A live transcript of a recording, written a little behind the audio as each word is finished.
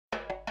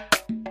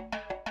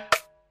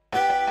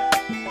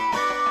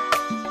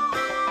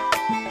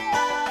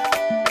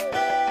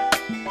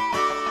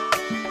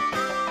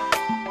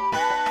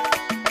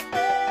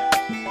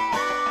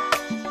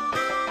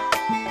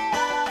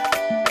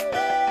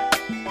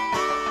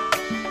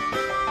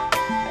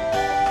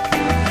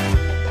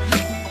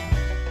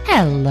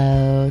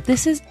Hello,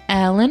 this is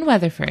Ellen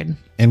Weatherford.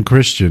 And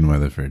Christian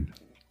Weatherford.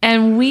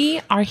 And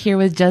we are here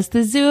with Just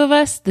the Zoo of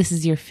Us. This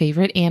is your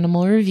favorite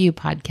animal review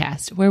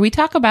podcast, where we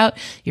talk about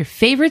your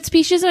favorite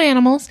species of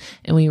animals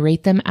and we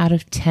rate them out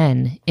of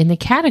 10 in the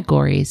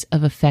categories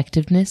of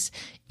effectiveness,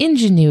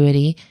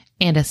 ingenuity,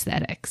 and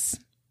aesthetics.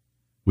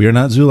 We are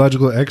not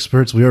zoological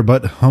experts. We are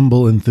but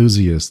humble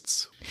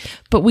enthusiasts.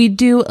 But we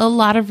do a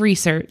lot of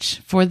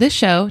research for this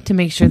show to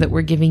make sure that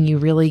we're giving you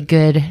really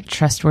good,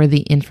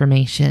 trustworthy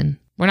information.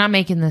 We're not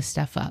making this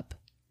stuff up.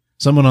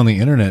 Someone on the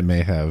internet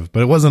may have,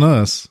 but it wasn't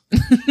us.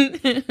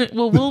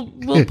 Well,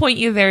 we'll point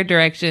you their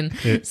direction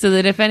so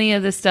that if any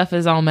of this stuff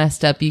is all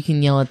messed up, you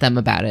can yell at them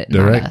about it,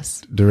 not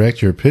us.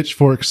 Direct your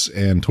pitchforks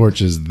and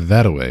torches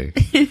that away.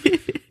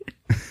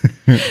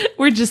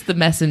 We're just the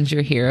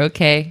messenger here,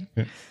 okay?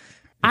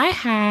 I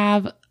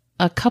have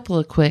a couple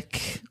of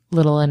quick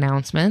little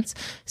announcements.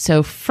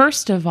 So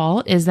first of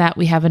all is that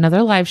we have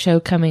another live show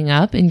coming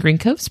up in Green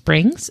Cove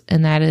Springs,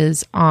 and that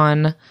is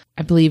on,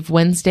 I believe,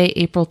 Wednesday,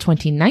 April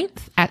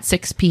 29th at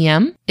 6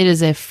 p.m. It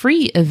is a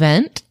free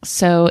event,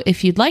 so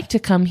if you'd like to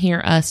come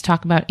hear us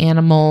talk about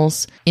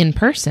animals in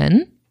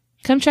person,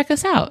 come check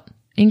us out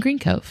in Green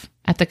Cove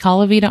at the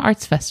Calavita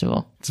Arts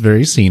Festival. It's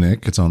very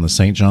scenic. It's on the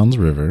St. Johns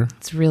River.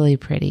 It's really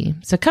pretty.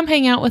 So come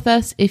hang out with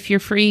us if you're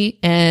free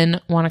and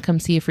want to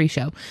come see a free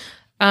show.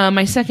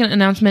 My second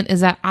announcement is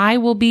that I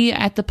will be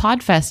at the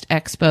Podfest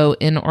Expo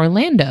in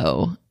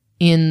Orlando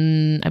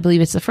I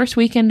believe it's the first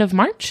weekend of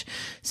March.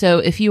 So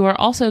if you are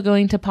also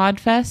going to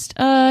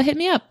Podfest, hit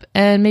me up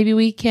and maybe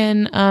we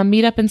can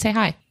meet up and say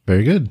hi.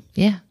 Very good.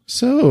 Yeah.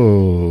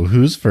 So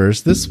who's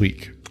first this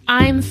week?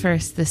 I'm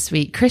first this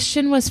week.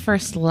 Christian was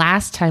first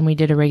last time we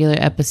did a regular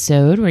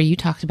episode where you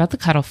talked about the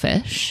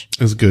cuttlefish.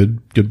 It was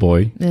good. Good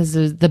boy. This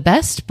is the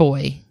best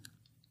boy.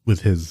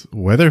 With his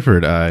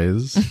Weatherford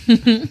eyes.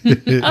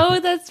 Oh,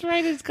 that's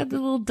right. It's got the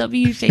little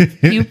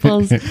W-shaped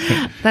pupils.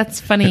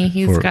 That's funny.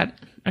 He's got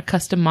a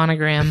custom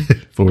monogram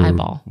for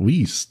eyeball.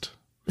 Weast.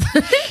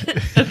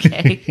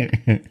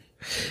 Okay.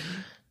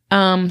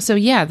 So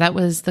yeah, that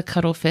was the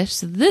cuttlefish.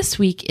 So this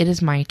week it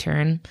is my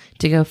turn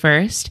to go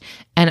first.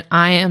 And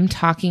I am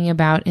talking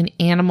about an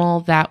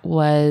animal that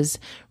was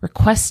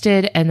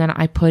requested, and then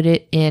I put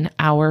it in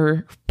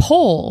our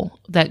poll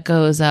that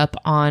goes up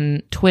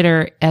on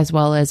Twitter as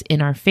well as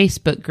in our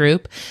Facebook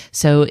group.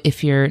 So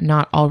if you're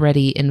not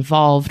already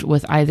involved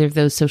with either of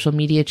those social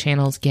media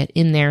channels, get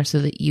in there so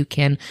that you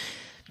can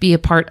be a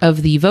part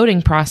of the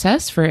voting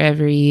process for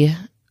every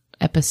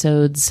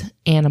episode's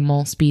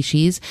animal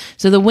species.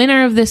 So the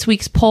winner of this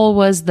week's poll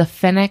was the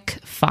Fennec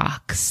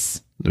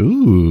fox.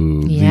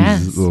 Ooh,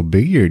 yes. These little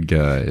big-eared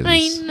guys.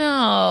 I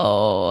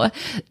know.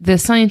 The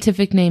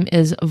scientific name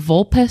is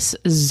Vulpes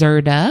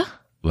zerda.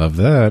 Love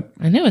that.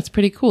 I know, it's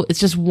pretty cool. It's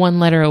just one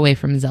letter away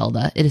from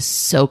Zelda. It is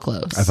so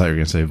close. I thought you were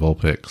going to say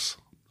Vulpix.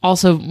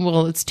 Also,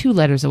 well, it's 2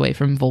 letters away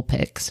from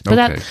Vulpix. But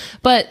okay.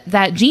 But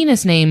that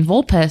genus name,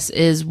 Vulpes,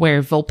 is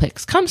where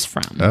Vulpix comes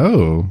from.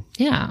 Oh.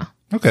 Yeah.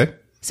 Okay.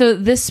 So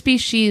this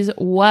species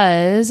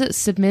was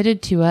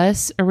submitted to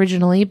us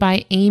originally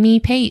by Amy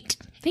Pate.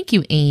 Thank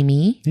you,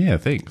 Amy. Yeah,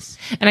 thanks.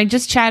 And I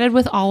just chatted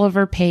with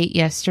Oliver Pate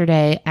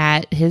yesterday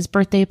at his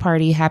birthday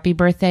party. Happy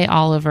birthday,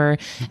 Oliver.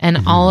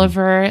 And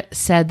Oliver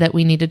said that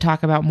we need to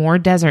talk about more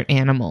desert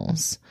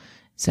animals.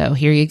 So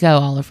here you go,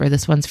 Oliver.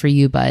 This one's for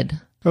you,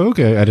 bud.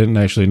 Okay. I didn't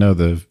actually know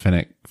the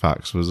Fennec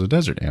fox was a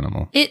desert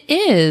animal. It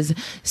is.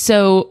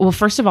 So, well,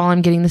 first of all,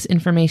 I'm getting this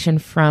information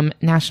from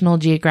National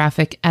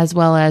Geographic as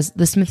well as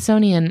the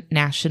Smithsonian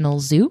National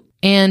Zoo.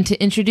 And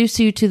to introduce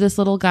you to this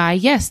little guy,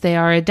 yes, they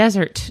are a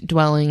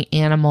desert-dwelling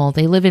animal.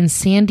 They live in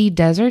sandy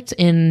deserts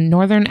in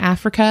northern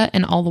Africa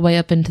and all the way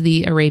up into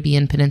the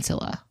Arabian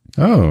Peninsula.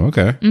 Oh,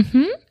 okay.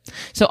 Mm-hmm.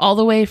 So all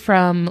the way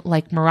from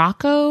like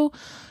Morocco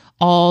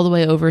all the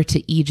way over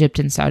to Egypt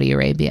and Saudi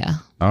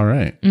Arabia. All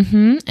right.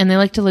 Mm-hmm. And they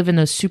like to live in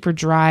those super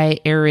dry,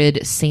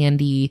 arid,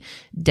 sandy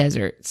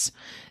deserts.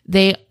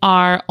 They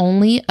are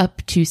only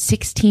up to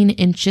 16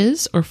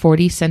 inches or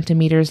 40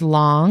 centimeters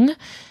long,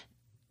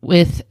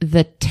 with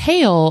the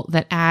tail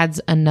that adds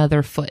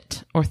another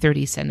foot or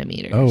 30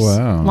 centimeters. Oh,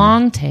 wow.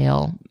 Long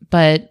tail,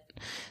 but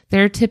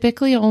they're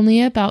typically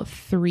only about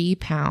 3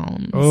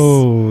 pounds.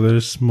 Oh,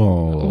 they're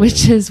small.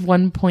 Which is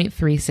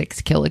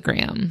 1.36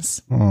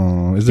 kilograms.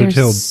 Oh, is They're their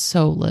tail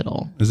so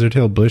little? Is their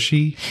tail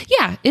bushy?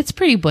 Yeah, it's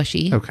pretty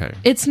bushy. Okay.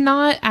 It's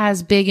not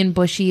as big and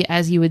bushy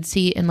as you would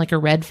see in like a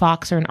red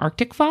fox or an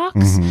Arctic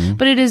fox,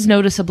 but it is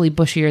noticeably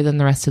bushier than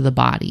the rest of the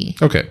body.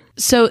 Okay.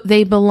 So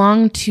they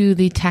belong to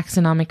the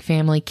taxonomic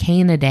family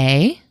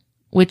Canidae,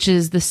 which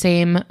is the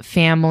same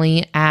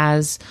family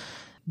as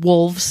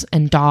wolves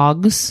and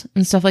dogs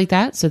and stuff like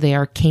that. So they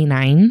are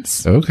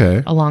canines.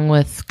 Okay. Along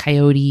with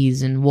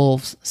coyotes and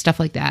wolves, stuff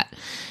like that.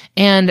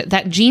 And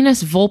that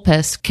genus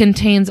Vulpes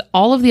contains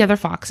all of the other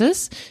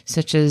foxes,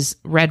 such as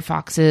red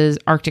foxes,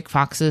 Arctic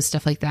foxes,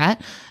 stuff like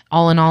that.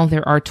 All in all,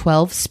 there are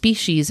 12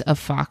 species of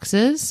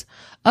foxes,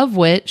 of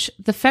which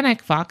the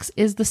Fennec fox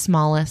is the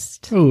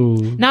smallest. Oh.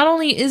 Not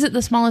only is it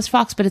the smallest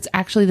fox, but it's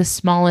actually the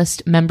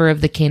smallest member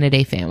of the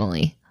Canidae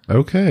family.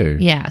 Okay.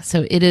 Yeah,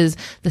 so it is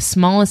the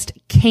smallest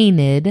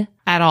canid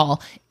at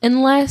all,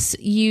 unless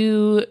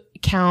you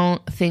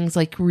count things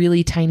like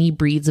really tiny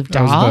breeds of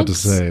dogs. I was about to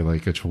say,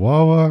 like a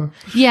Chihuahua.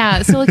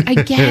 Yeah, so like I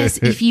guess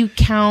if you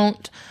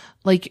count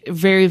like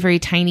very, very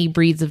tiny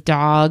breeds of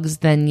dogs,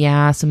 then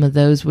yeah, some of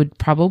those would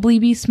probably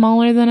be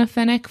smaller than a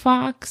Fennec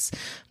fox.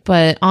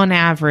 But on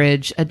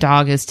average, a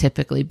dog is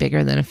typically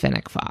bigger than a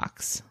Fennec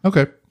fox.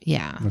 Okay.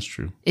 Yeah. That's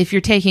true. If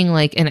you're taking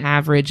like an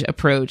average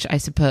approach, I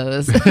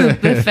suppose,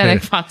 the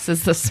Fennec fox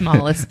is the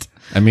smallest.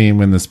 I mean,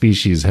 when the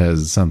species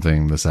has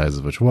something the size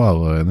of a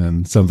Chihuahua and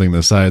then something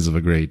the size of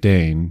a Great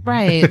Dane.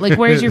 Right. Like,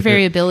 where's your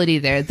variability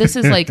there? This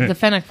is like the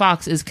Fennec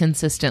fox is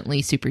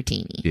consistently super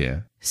teeny. Yeah.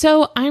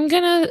 So I'm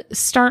going to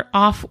start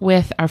off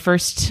with our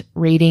first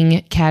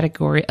rating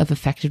category of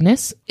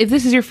effectiveness. If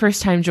this is your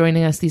first time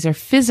joining us, these are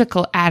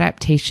physical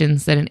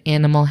adaptations that an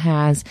animal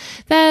has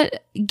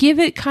that give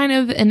it kind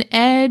of an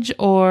edge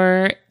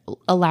or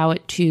allow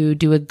it to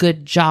do a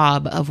good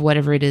job of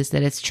whatever it is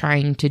that it's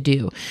trying to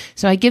do.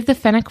 So I give the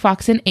Fennec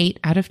fox an 8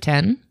 out of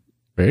 10.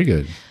 Very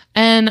good.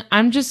 And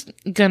I'm just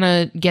going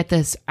to get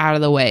this out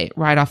of the way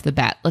right off the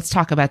bat. Let's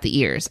talk about the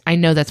ears. I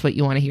know that's what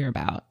you want to hear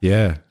about.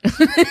 Yeah.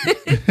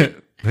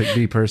 Like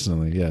me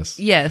personally, yes.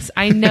 Yes,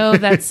 I know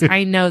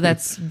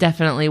that's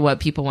definitely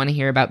what people want to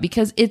hear about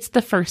because it's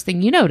the first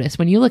thing you notice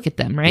when you look at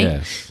them, right?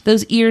 Yes.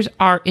 Those ears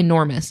are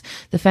enormous.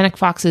 The Fennec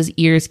fox's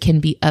ears can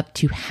be up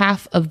to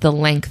half of the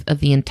length of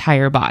the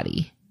entire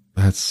body.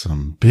 That's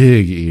some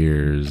big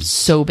ears.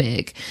 So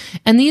big.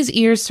 And these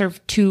ears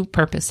serve two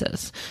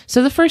purposes.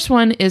 So the first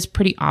one is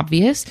pretty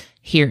obvious,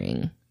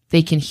 hearing.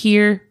 They can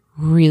hear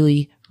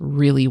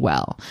really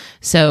well.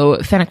 So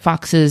Fennec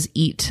foxes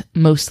eat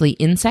mostly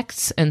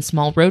insects and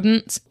small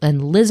rodents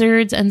and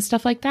lizards and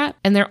stuff like that.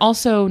 And they're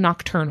also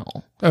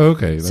nocturnal. Oh,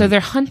 okay. So they're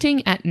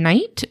hunting at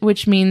night,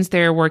 which means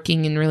they're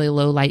working in really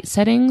low light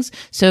settings.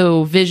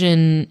 So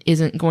vision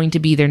isn't going to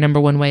be their number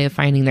one way of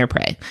finding their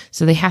prey.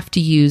 So they have to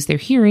use their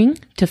hearing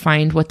to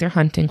find what they're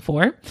hunting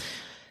for.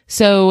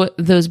 So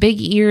those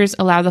big ears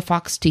allow the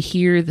fox to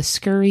hear the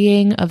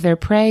scurrying of their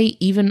prey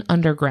even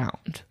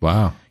underground.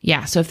 Wow.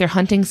 Yeah, so if they're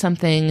hunting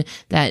something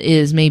that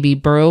is maybe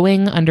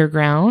burrowing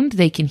underground,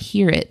 they can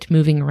hear it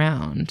moving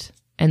around.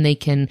 And they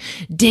can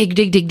dig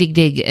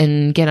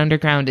and get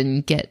underground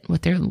and get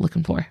what they're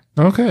looking for.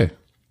 Okay.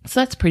 So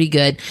that's pretty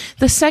good.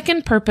 The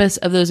second purpose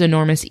of those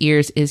enormous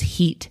ears is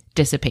heat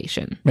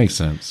dissipation. Makes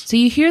sense. So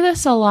you hear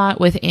this a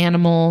lot with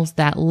animals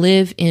that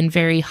live in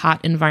very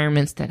hot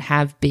environments that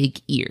have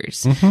big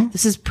ears. Mm-hmm.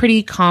 This is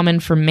pretty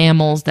common for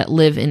mammals that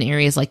live in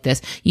areas like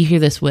this. You hear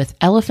this with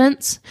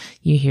elephants.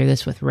 You hear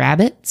this with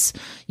rabbits.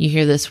 You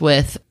hear this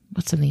with,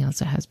 what's something else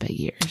that has big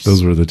ears?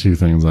 Those were the two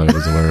things I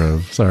was aware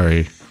of.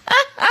 Sorry.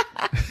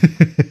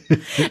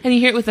 And you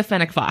hear it with the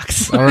Fennec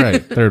fox. All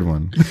right, third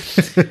one.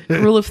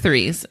 Rule of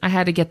threes. I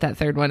had to get that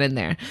third one in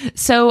there.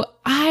 So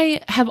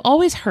I have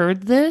always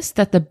heard this,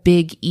 that the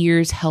big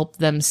ears help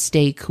them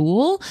stay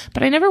cool,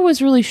 but I never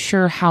was really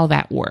sure how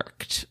that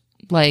worked.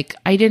 Like,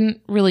 I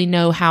didn't really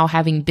know how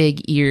having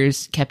big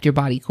ears kept your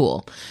body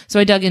cool. So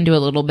I dug into it a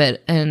little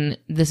bit, and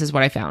this is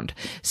what I found.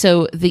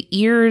 So the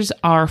ears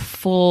are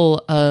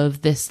full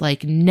of this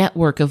like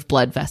network of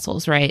blood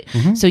vessels, right?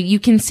 Mm-hmm. So you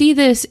can see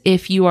this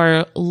if you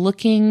are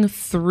looking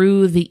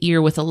through the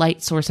ear with a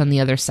light source on the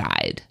other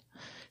side.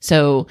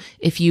 So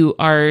if you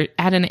are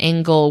at an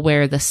angle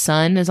where the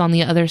sun is on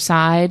the other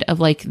side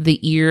of like the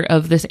ear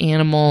of this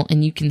animal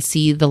and you can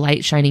see the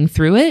light shining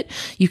through it,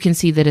 you can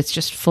see that it's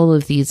just full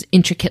of these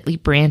intricately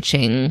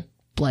branching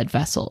blood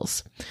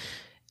vessels.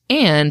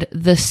 And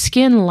the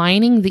skin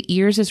lining the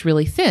ears is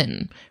really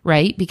thin,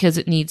 right? Because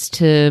it needs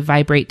to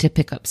vibrate to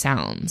pick up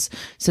sounds.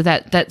 So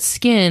that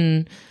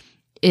skin,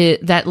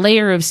 that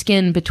layer of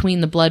skin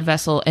between the blood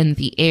vessel and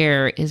the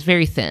air is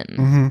very thin.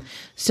 Mm-hmm.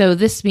 So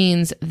this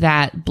means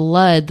that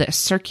blood that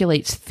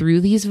circulates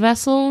through these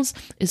vessels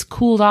is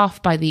cooled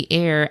off by the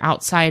air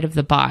outside of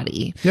the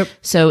body. Yep.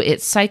 So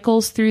it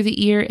cycles through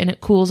the ear and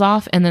it cools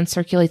off and then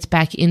circulates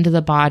back into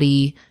the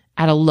body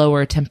at a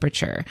lower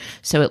temperature.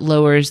 So it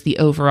lowers the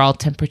overall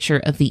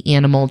temperature of the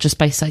animal just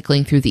by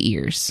cycling through the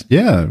ears.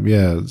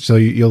 Yeah. So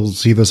you'll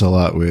see this a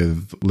lot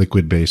with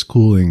liquid-based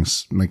cooling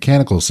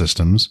mechanical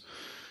systems.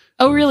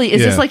 Oh, really?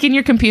 Is this like in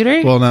your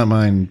computer? Well, not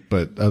mine,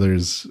 but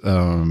others.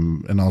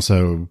 And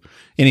also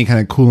any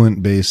kind of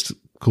coolant-based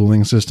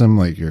cooling system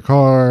like your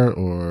car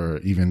or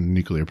even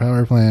nuclear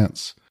power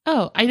plants.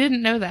 Oh, I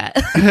didn't know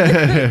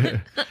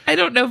that. I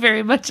don't know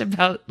very much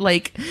about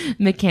like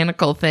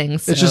mechanical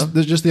things. So. It's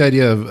just the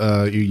idea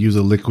of you use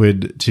a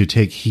liquid to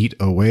take heat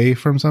away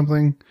from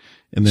something.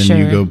 And then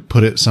you go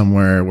put it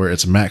somewhere where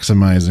it's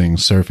maximizing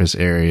surface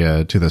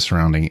area to the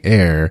surrounding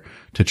air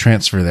to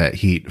transfer that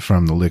heat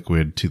from the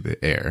liquid to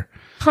the air.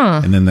 Huh.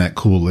 And then that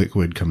cool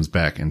liquid comes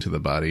back into the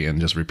body and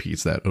just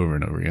repeats that over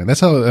and over again. That's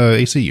how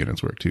AC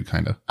units work too,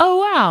 kind of. Oh,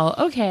 wow.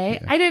 Okay.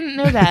 Yeah. I didn't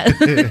know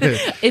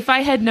that. If I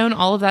had known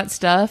all of that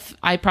stuff,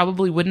 I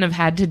probably wouldn't have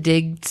had to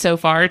dig so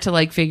far to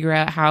like figure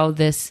out how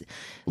this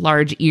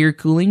large ear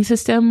cooling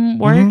system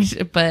worked.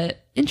 Mm-hmm.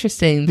 But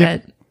interesting.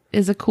 That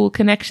is a cool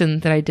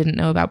connection that I didn't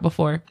know about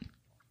before.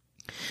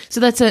 So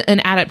that's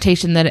an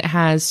adaptation that it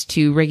has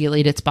to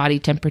regulate its body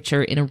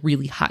temperature in a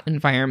really hot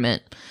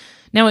environment.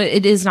 Now,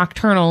 it is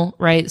nocturnal,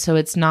 right? So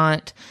it's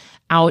not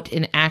out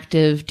and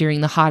active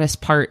during the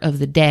hottest part of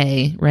the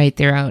day, right?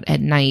 They're out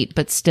at night,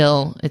 but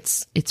still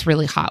it's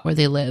really hot where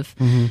they live.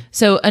 Mm-hmm.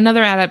 So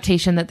another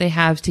adaptation that they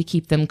have to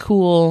keep them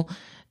cool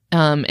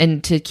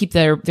and to keep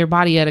their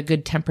body at a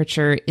good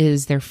temperature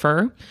is their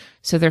fur.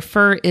 So their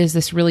fur is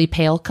this really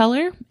pale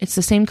color. It's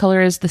the same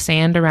color as the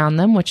sand around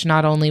them, which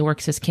not only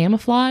works as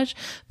camouflage,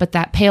 but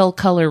that pale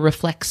color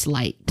reflects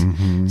light.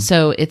 Mm-hmm.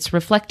 So it's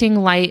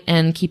reflecting light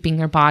and keeping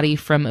their body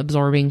from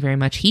absorbing very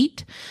much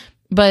heat.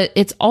 But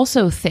it's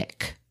also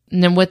thick.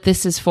 And then what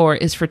this is for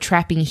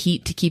trapping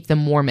heat to keep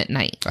them warm at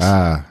night.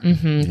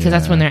 Because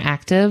that's when they're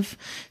active.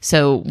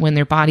 So when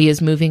their body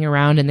is moving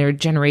around and they're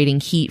generating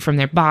heat from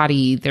their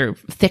body, their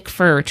thick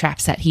fur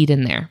traps that heat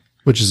in there.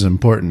 Which is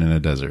important in a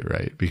desert,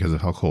 right? Because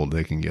of how cold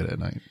they can get at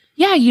night.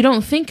 Yeah, you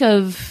don't think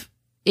of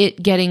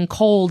it getting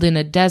cold in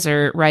a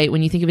desert, right?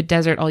 When you think of a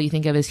desert, all you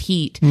think of is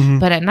heat. Mm-hmm.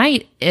 But at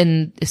night,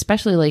 and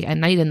especially like at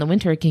night in the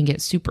winter, it can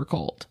get super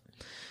cold.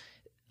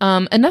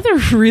 Another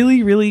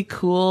really, really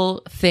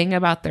cool thing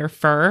about their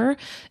fur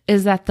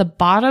is that the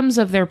bottoms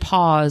of their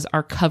paws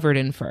are covered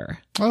in fur.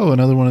 Oh,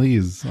 another one of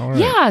these. All right.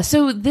 Yeah.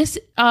 So this,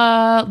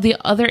 the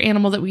other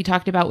animal that we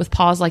talked about with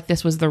paws like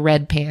this was the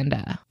red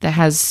panda that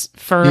has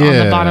fur on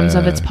the bottoms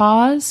of its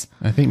paws.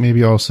 I think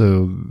maybe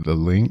also the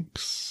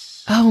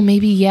lynx. Oh,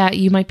 maybe. Yeah.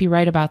 You might be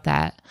right about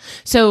that.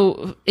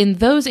 So in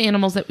those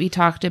animals that we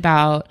talked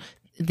about,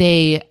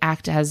 they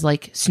act as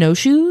like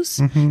snowshoes.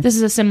 Mm-hmm. This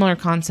is a similar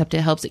concept.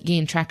 It helps it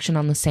gain traction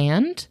on the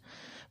sand.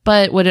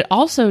 But what it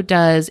also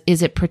does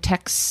is it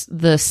protects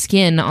the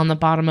skin on the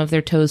bottom of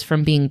their toes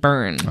from being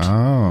burned.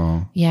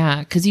 Oh. Yeah,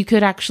 because you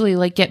could actually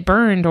like get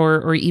burned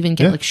or even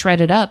get like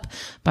shredded up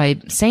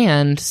by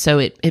sand. So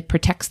it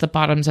protects the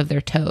bottoms of their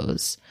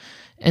toes.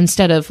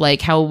 Instead of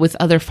like how with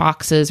other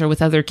foxes or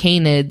with other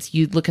canids,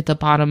 you look at the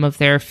bottom of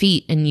their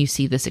feet and you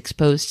see this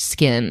exposed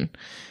skin.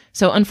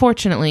 So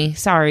unfortunately,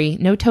 sorry,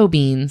 no toe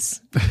beans,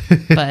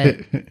 but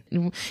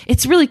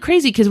it's really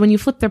crazy because when you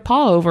flip their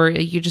paw over,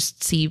 you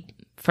just see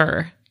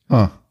fur.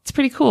 Huh. It's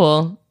pretty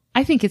cool.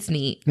 I think it's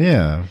neat.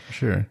 Yeah,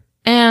 sure.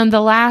 And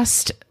the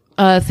last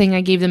thing I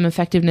gave them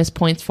effectiveness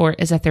points for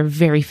is that they're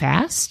very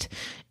fast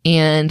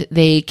and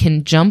they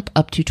can jump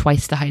up to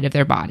twice the height of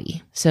their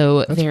body.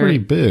 So that's pretty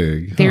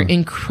big. Huh? They're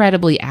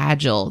incredibly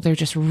agile. They're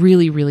just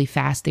really, really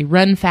fast. They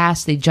run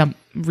fast. They jump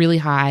really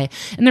high,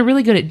 and they're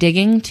really good at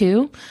digging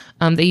too.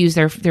 They use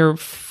their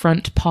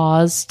front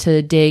paws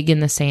to dig in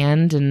the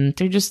sand, and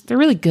they're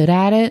really good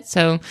at it.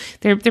 So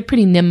they're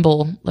pretty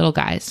nimble little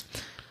guys.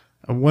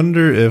 I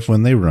wonder if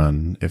when they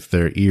run, if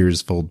their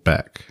ears fold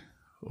back.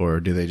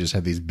 Or do they just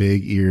have these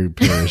big ear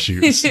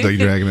parachutes like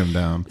dragging them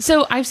down?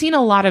 So I've seen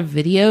a lot of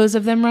videos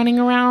of them running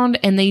around,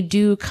 and they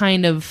do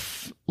kind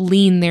of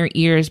lean their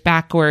ears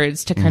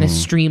backwards to kind of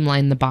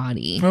streamline the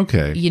body.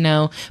 Okay. You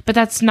know, but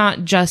that's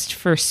not just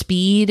for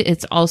speed.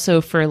 It's also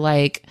for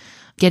like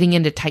getting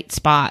into tight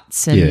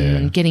spots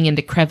and getting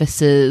into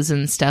crevices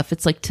and stuff.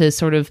 It's like to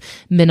sort of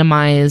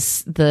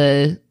minimize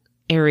the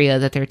area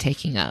that they're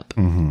taking up.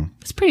 Mm-hmm.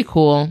 It's pretty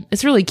cool.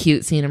 It's really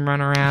cute seeing them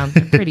run around.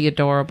 They're pretty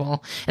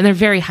adorable. And they're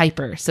very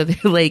hyper. So they're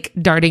like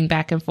darting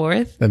back and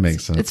forth. That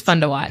makes sense. It's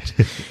fun to watch.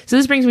 So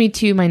this brings me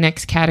to my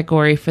next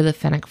category for the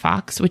Fennec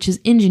fox, which is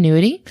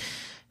ingenuity,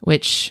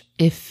 which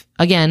if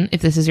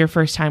this is your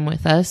first time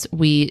with us,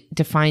 we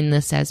define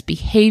this as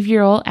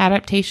behavioral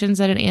adaptations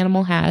that an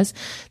animal has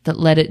that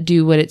let it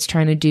do what it's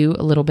trying to do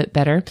a little bit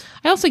better.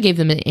 I also gave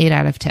them an 8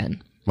 out of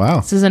 10. Wow.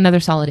 This is another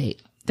solid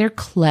 8. They're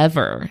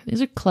clever.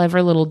 These are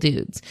clever little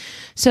dudes.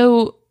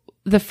 So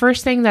the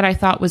first thing that I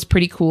thought was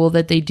pretty cool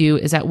that they do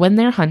is that when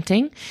they're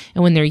hunting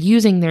and when they're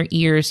using their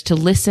ears to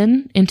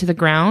listen into the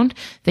ground,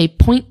 they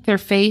point their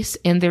face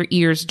and their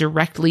ears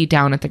directly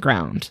down at the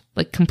ground,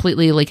 like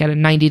completely like at a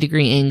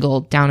 90-degree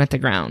angle down at the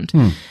ground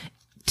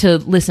to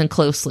listen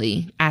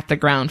closely at the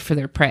ground for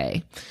their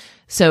prey.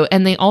 So,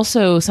 and they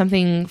also,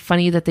 something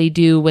funny that they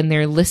do when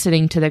they're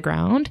listening to the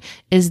ground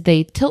is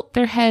they tilt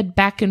their head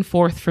back and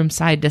forth from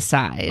side to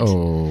side.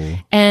 Oh.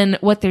 And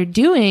what they're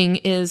doing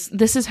is,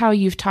 this is how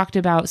you've talked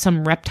about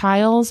some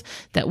reptiles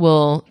that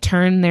will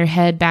turn their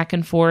head back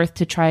and forth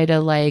to try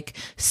to like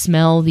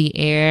smell the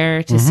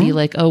air to see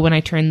like, oh, when I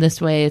turn this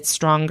way, it's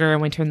stronger.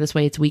 And when I turn this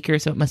way, it's weaker.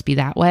 So it must be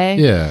that way.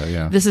 Yeah,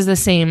 yeah. This is the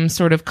same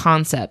sort of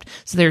concept.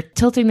 So they're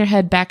tilting their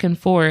head back and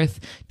forth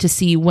to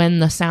see when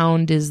the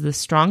sound is the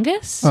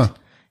strongest. Huh.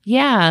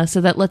 Yeah,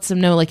 so that lets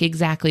them know like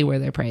exactly where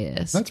their prey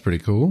is. That's pretty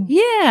cool.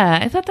 Yeah,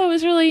 I thought that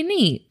was really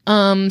neat.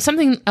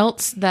 Something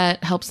else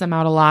that helps them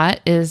out a lot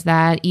is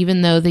that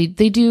even though they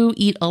do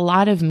eat a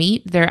lot of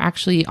meat, they're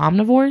actually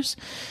omnivores.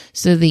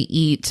 So they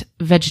eat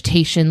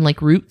vegetation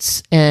like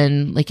roots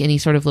and like any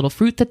sort of little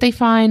fruit that they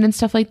find and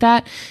stuff like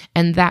that.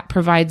 And that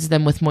provides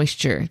them with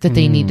moisture that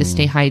they need to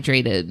stay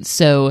hydrated.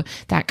 So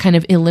that kind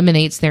of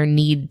eliminates their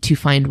need to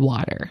find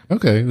water.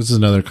 Okay, this is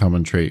another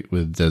common trait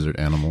with desert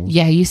animals.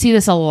 Yeah, you see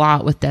this a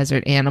lot with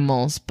desert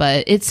animals,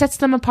 but it sets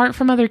them apart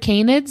from other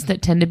canids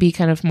that tend to be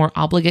kind of more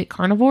obligate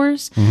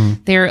carnivores.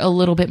 They're a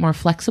little bit more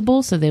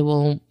flexible, so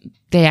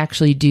they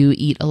actually do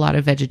eat a lot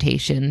of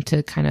vegetation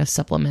to kind of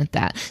supplement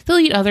that. They'll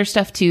eat other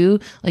stuff too,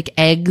 like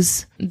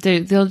eggs.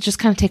 They'll just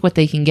kind of take what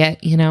they can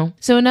get, you know?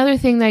 So another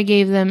thing that I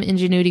gave them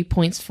ingenuity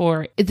points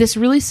for, this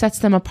really sets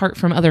them apart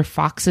from other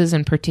foxes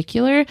in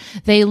particular.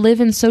 They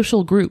live in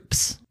social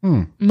groups.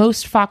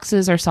 Most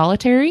foxes are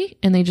solitary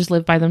and they just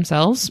live by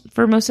themselves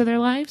for most of their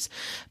lives.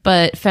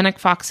 But Fennec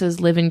foxes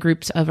live in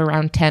groups of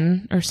around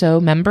 10 or so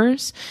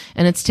members.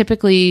 And it's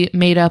typically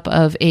made up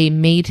of a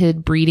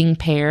mated breeding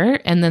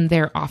pair and then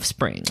their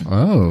offspring.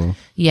 Oh.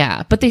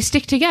 Yeah. But they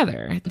stick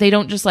together. They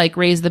don't just like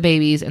raise the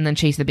babies and then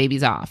chase the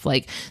babies off.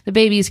 Like the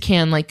babies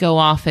can like go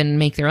off and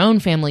make their own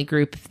family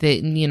group if they,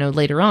 you know,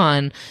 later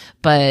on.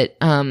 But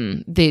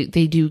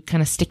they do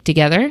kind of stick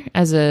together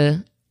as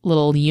a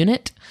little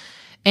unit.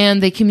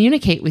 And they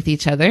communicate with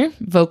each other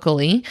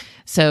vocally.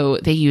 So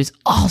they use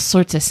all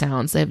sorts of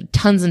sounds. They have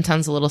tons and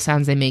tons of little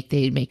sounds they make.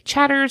 They make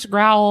chatters,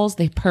 growls,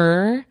 they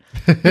purr,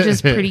 which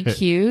is pretty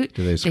cute.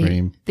 Do they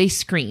scream? They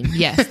scream.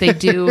 Yes, they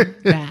do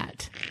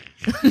that.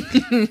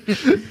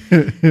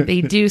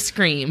 They do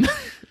scream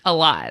a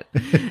lot.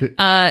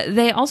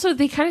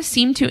 They kind of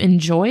seem to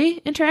enjoy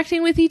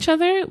interacting with each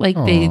other. Like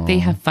they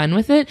have fun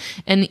with it.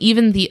 And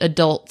even the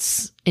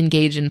adults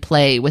engage in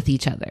play with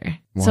each other.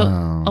 Wow. So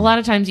a lot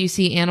of times you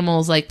see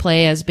animals like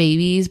play as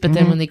babies, but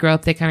then when they grow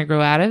up, they kind of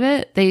grow out of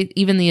it.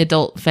 Even the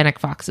adult Fennec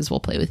foxes will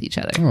play with each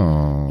other.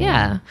 Aww.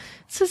 Yeah.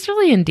 It's just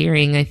really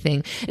endearing, I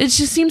think. It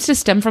just seems to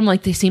stem from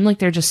like, they seem like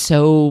they're just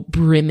so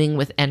brimming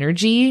with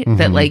energy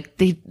that like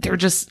they're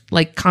just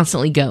like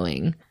constantly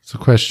going. So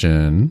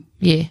question.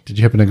 Yeah. Did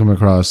you happen to come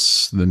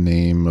across the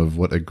name of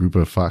what a group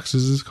of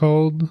foxes is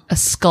called? A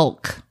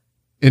skulk.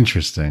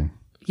 Interesting.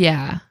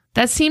 Yeah.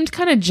 That seemed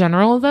kind of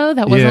general, though.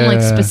 That wasn't like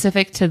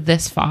specific to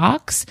this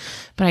fox.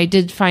 But I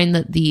did find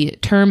that the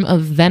term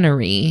of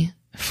venery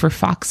for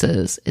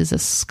foxes is a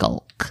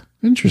skulk.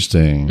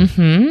 Interesting.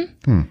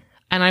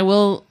 And I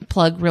will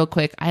plug real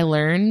quick. I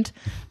learned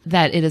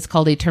that it is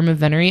called a term of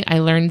venery. I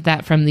learned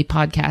that from the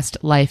podcast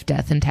Life,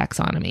 Death, and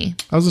Taxonomy.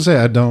 I was going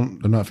to say, I'm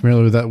not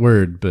familiar with that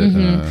word, but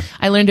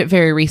I learned it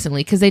very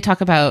recently because they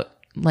talk about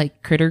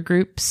like critter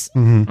groups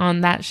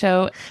on that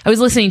show. I was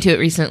listening to it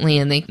recently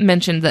and they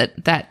mentioned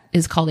that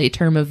is called a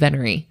term of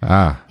venery.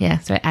 Yeah,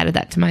 so I added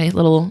that to my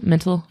little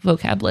mental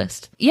vocab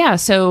list. Yeah,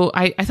 so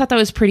I thought that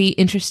was pretty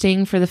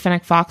interesting for the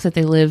Fennec fox that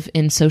they live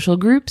in social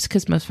groups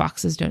because most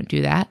foxes don't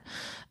do that.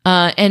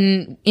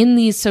 And in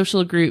these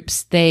social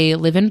groups, they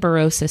live in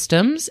burrow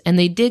systems and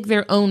they dig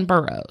their own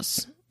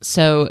burrows.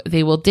 So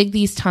they will dig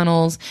these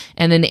tunnels,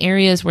 and in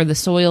areas where the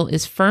soil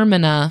is firm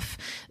enough,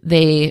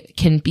 they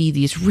can be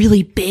these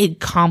really big,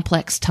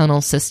 complex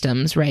tunnel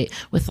systems, right?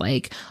 With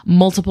like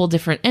multiple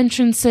different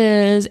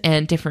entrances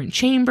and different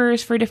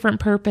chambers for different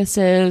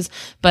purposes.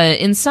 But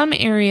in some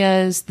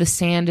areas, the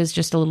sand is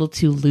just a little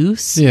too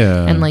loose.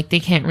 Yeah. And like they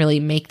can't really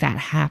make that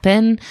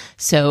happen.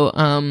 So,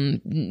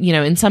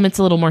 in some it's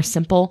a little more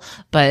simple,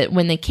 but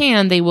when they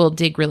can, they will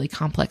dig really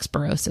complex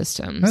burrow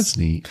systems. That's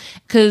neat.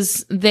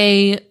 'Cause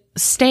they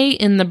stay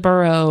in the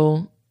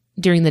burrow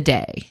during the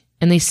day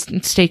and they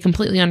stay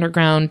completely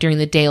underground during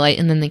the daylight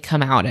and then they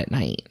come out at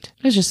night.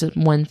 That's just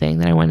one thing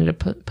that I wanted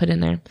to put in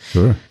there.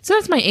 Sure. So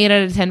that's my 8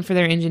 out of 10 for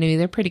their ingenuity.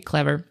 They're pretty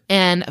clever.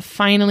 And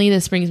finally,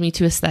 this brings me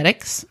to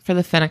aesthetics for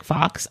the Fennec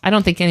fox. I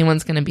don't think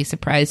anyone's going to be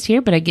surprised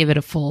here, but I give it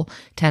a full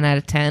 10 out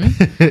of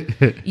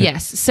 10.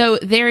 Yes. So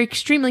they're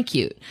extremely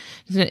cute.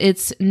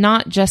 It's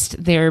not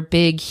just their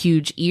big,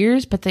 huge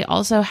ears, but they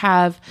also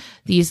have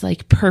these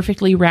like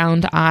perfectly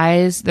round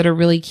eyes that are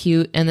really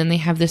cute. And then they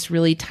have this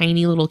really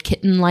tiny little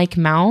kitten-like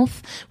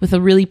mouth with a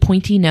really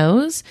pointy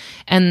nose.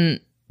 And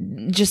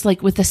just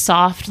like with the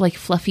soft, like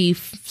fluffy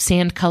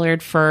sand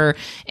colored fur,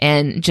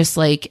 and just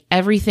like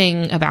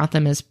everything about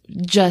them is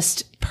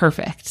just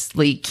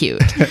perfectly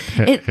cute.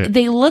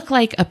 They look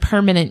like a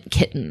permanent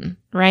kitten,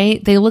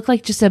 right? They look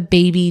like just a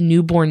baby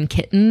newborn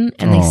kitten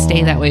and they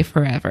stay that way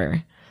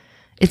forever.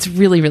 It's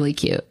really, really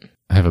cute.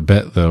 I have a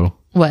bet though.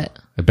 What?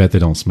 I bet they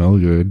don't smell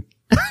good.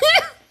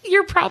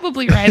 You're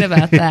probably right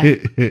about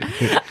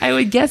that. I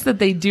would guess that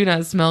they do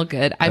not smell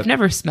good. I've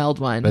never smelled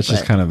one. That's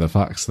just kind of the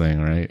fox thing,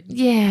 right?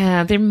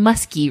 Yeah, they're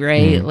musky,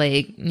 right?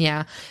 Like,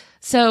 yeah.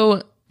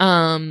 So,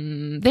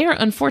 they're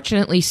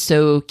unfortunately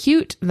so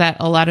cute that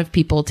a lot of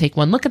people take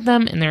one look at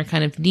them and their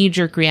kind of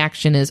knee-jerk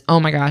reaction is, oh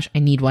my gosh, I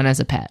need one as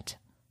a pet.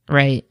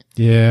 Right?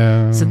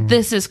 Yeah. So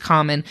this is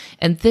common,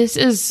 and this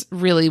is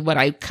really what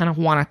I kind of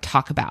want to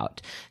talk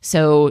about.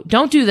 So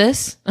don't do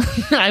this.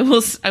 I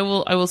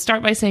will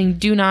start by saying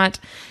do not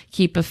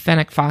keep a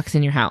Fennec fox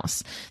in your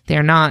house.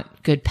 They're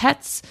not good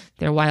pets.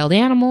 They're wild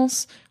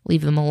animals.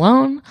 Leave them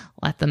alone.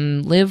 Let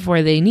them live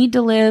where they need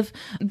to live.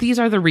 These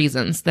are the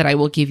reasons that I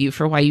will give you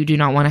for why you do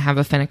not want to have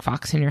a Fennec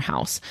fox in your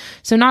house.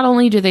 So not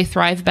only do they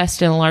thrive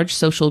best in a large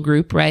social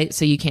group, right?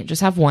 So you can't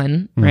just have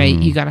one, right?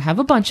 You got to have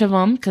a bunch of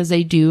them because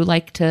they do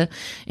like to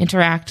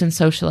interact and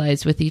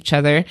socialize with each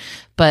other.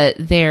 But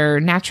their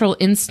natural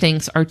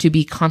instincts are to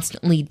be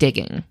constantly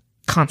digging.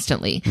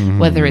 constantly,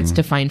 whether it's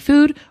to find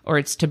food or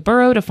it's to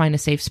burrow to find a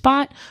safe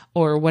spot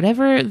or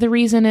whatever the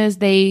reason is.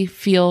 They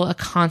feel a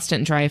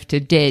constant drive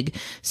to dig.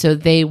 So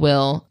they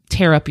will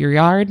tear up your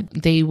yard.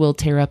 They will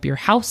tear up your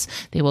house.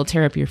 They will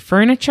tear up your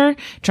furniture,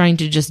 trying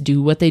to just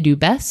do what they do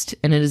best.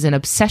 And it is an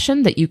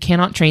obsession that you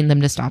cannot train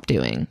them to stop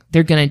doing.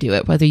 They're going to do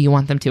it, whether you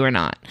want them to or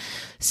not.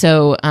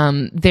 So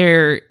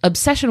their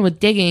obsession with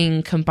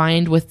digging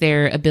combined with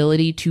their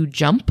ability to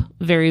jump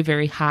very,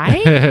 very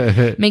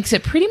high makes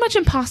it pretty much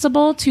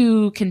impossible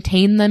to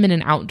contain them in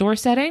an outdoor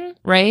setting,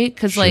 right?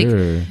 Because like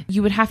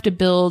you would have to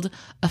build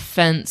a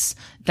fence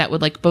that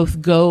would like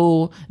both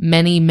go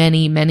many,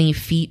 many, many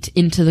feet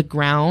into the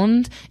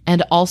ground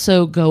and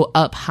also go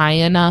up high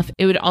enough.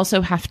 It would also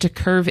have to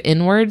curve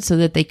inward so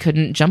that they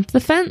couldn't jump the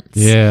fence.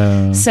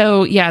 Yeah.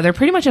 So yeah, they're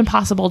pretty much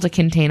impossible to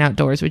contain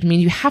outdoors, which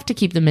means you have to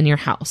keep them in your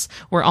house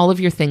where all of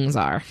your things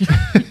are,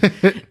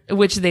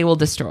 which they will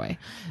destroy.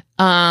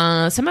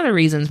 Some other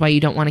reasons why you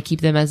don't want to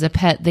keep them as a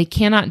pet: they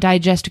cannot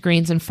digest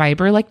grains and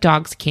fiber like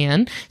dogs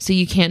can. So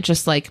you can't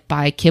just like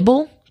buy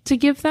kibble to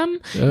give them.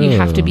 You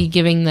have to be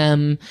giving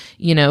them,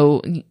 you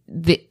know,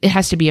 it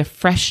has to be a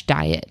fresh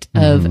diet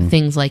of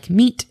things like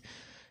meat,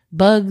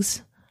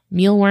 bugs,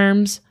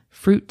 mealworms,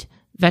 fruit,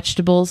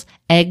 vegetables,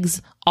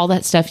 eggs, all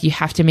that stuff. You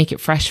have to make it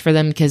fresh for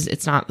them because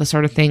it's not the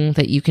sort of thing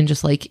that you can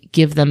just like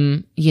give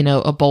them, you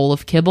know, a bowl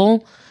of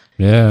kibble.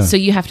 Yeah. So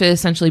you have to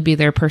essentially be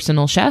their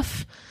personal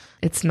chef.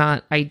 It's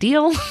not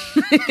ideal.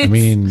 I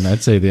mean,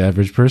 I'd say the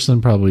average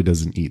person probably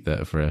doesn't eat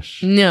that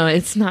fresh. No,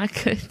 it's not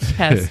good.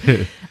 Yes.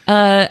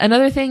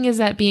 Another thing is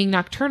that being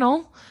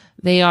nocturnal,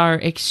 they are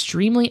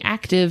extremely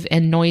active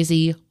and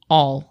noisy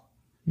all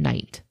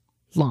night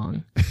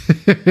long.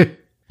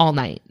 All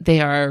night.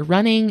 They are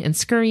running and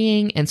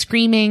scurrying and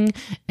screaming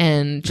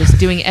and just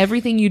doing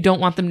everything you don't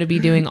want them to be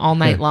doing all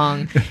night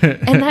long.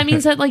 And that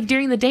means that like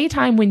during the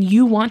daytime when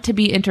you want to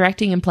be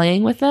interacting and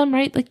playing with them,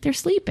 right? Like they're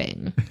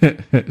sleeping.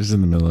 Just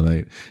in the middle of the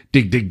night.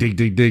 Dig, dig, dig,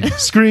 dig, dig.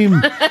 Scream.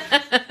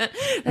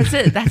 That's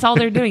it. That's all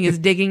they're doing is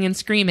digging and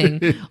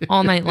screaming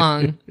all night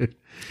long.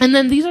 And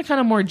then these are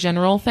kind of more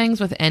general things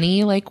with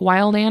any like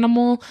wild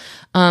animal.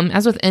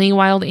 As with any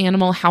wild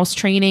animal, house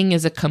training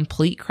is a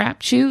complete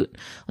crapshoot.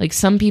 Like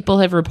some people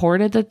have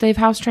reported that they've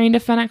house trained a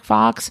Fennec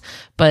fox,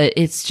 but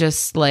it's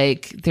just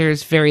like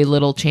there's very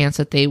little chance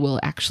that they will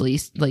actually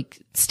like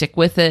stick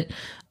with it.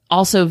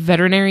 Also,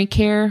 veterinary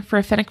care for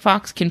a Fennec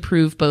fox can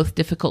prove both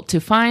difficult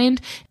to find.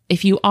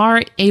 If you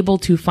are able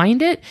to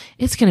find it,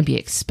 it's going to be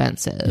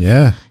expensive.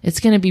 Yeah. It's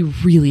going to be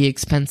really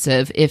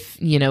expensive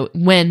if, you know,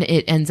 when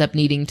it ends up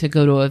needing to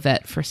go to a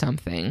vet for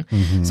something.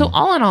 So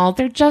all in all,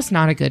 they're just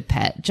not a good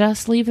pet.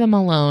 Just leave them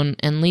alone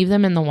and leave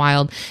them in the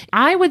wild.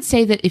 I would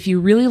say that if you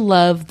really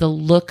love the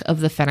look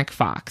of the Fennec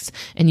fox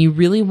and you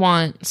really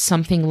want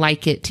something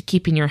like it to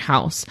keep in your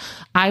house,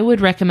 I would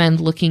recommend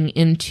looking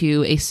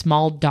into a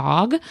small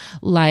dog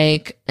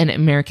like an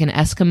American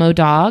Eskimo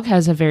dog.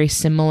 Has a very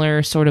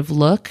similar sort of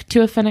look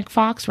to a Fennec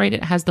fox, right?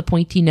 It has the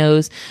pointy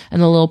nose and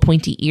the little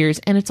pointy ears,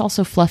 and it's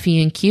also fluffy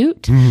and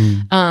cute.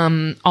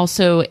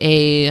 Also,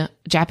 a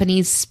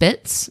Japanese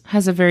Spitz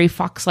has a very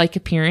fox-like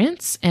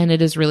appearance, and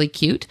it is really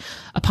cute.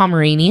 A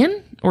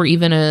Pomeranian, or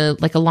even a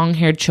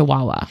long-haired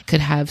Chihuahua,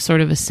 could have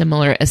sort of a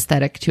similar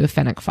aesthetic to a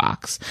Fennec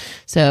fox.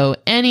 So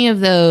any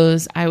of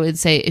those, I would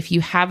say, if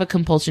you have a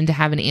compulsion to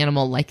have an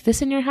animal like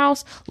this in your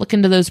house, look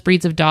into those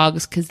breeds of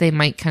dogs because they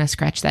might kind of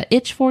scratch that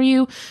itch for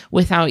you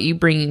without you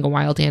bringing a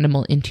wild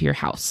animal into your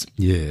house.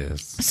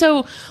 Yes.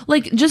 So,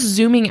 like, just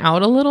zooming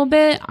out a little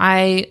bit,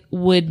 I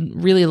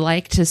would really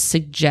like to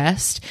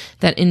suggest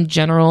that in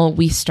general,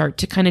 we start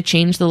to kind of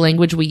change the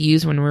language we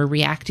use when we're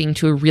reacting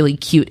to a really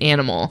cute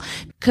animal.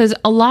 Because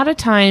a lot of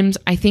times,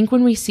 I think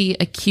when we see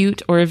a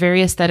cute or a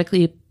very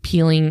aesthetically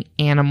appealing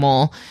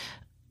animal,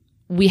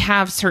 we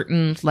have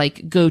certain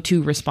like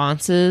go-to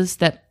responses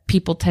that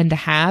people tend to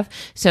have.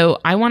 So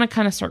I want to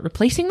kind of start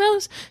replacing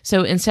those.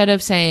 So instead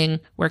of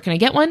saying, where can I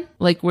get one?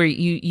 Like where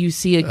you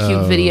see a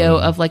cute video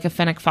of like a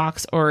Fennec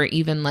fox or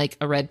even like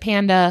a red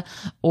panda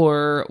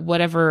or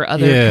whatever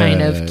other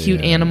kind of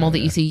cute animal that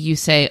you see, you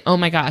say, oh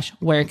my gosh,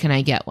 where can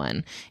I get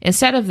one?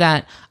 Instead of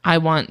that, I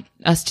want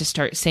us to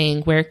start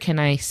saying, where can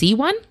I see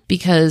one?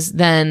 Because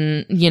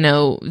then, you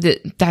know,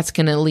 that's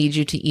going to lead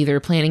you to either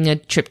planning a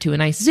trip to a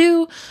nice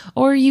zoo,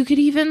 or you could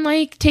even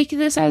like take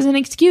this as an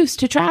excuse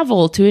to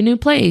travel to a new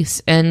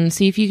place and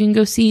see if you can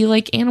go see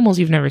like animals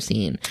you've never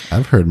seen.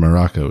 I've heard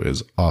Morocco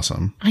is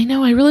awesome. I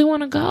know. I really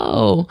want to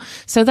go.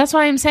 So that's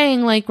why I'm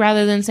saying, like,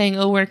 rather than saying,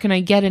 oh, where can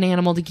I get an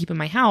animal to keep in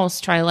my house?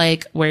 Try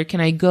like, where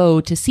can I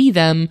go to see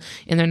them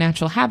in their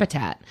natural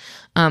habitat?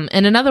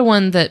 And another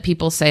one that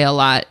people say a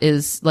lot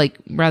is like,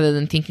 rather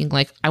than thinking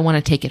like, I want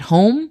to take it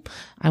home,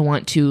 I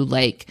want to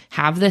like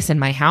have this in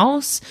my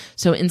house.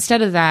 So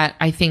instead of that,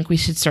 I think we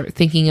should start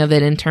thinking of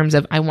it in terms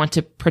of, I want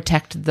to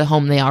protect the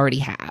home they already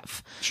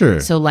have. Sure.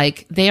 So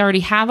like they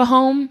already have a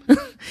home.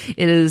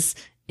 It is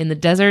in the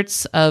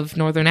deserts of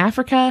Northern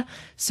Africa.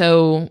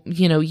 So,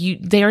 you know,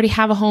 they already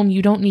have a home.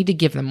 You don't need to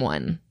give them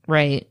one,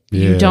 right?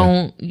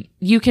 Yeah.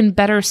 You can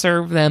better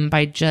serve them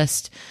by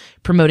just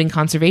promoting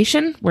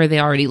conservation where they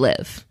already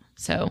live.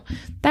 So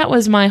that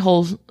was my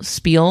whole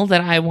spiel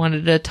that I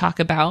wanted to talk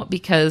about,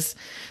 because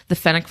the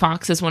fennec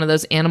fox is one of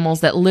those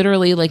animals that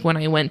literally, like when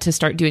I went to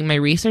start doing my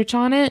research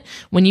on it,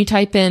 when you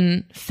type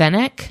in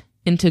fennec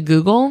into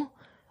Google,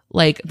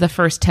 like the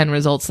first 10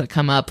 results that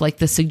come up, like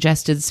the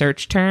suggested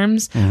search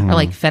terms are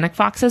like fennec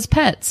fox as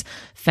pets,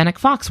 fennec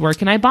fox, where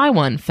can I buy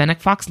one? Fennec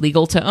fox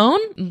legal to own?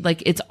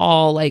 Like it's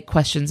all like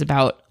questions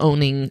about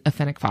owning a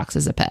fennec fox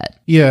as a pet.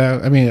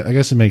 Yeah. I mean, I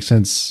guess it makes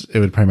sense. It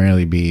would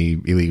primarily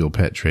be illegal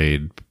pet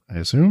trade, I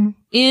assume.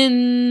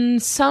 In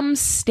some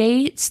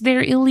states,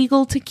 they're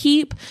illegal to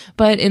keep,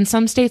 but in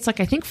some states, like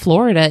I think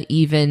Florida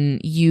even,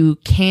 you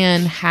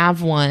can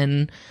have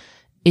one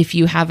if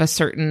you have a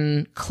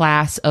certain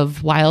class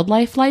of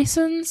wildlife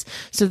license.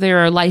 So there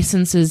are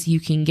licenses you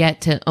can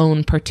get to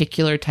own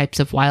particular types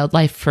of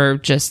wildlife for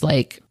just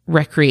like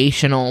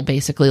recreational,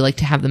 basically like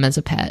to have them as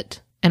a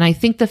pet. And I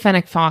think the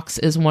fennec fox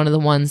is one of the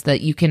ones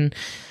that you can,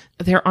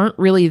 there aren't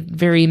really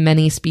very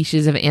many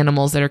species of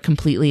animals that are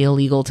completely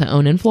illegal to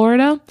own in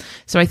Florida.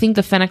 So I think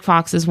the fennec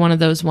fox is one of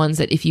those ones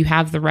that if you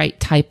have the right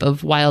type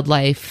of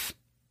wildlife,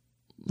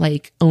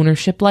 like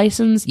ownership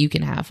license, you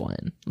can have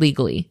one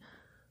legally.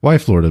 Why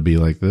Florida be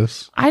like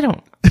this? I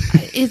don't,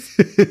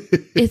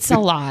 it's a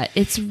lot.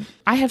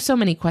 I have so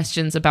many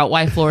questions about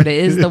why Florida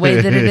is the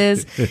way that it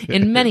is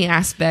in many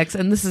aspects.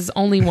 And this is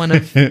only one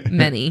of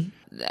many.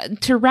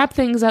 To wrap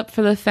things up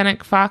for the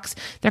fennec fox,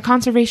 their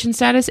conservation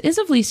status is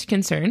of least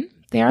concern.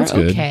 They are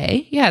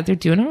okay. Yeah, they're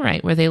doing all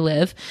right where they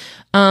live.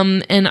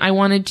 And I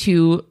wanted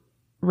to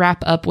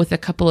wrap up with a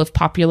couple of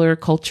popular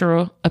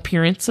cultural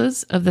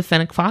appearances of the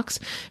fennec fox.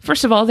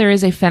 First of all, there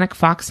is a fennec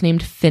fox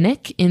named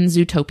Fennec in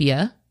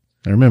Zootopia.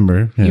 I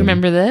remember. You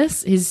remember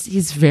this?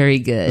 He's very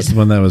good. This is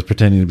one that was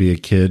pretending to be a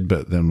kid,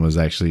 but then was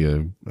actually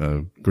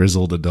a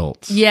grizzled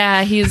adult.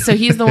 Yeah, he's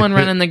the one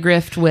running the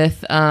grift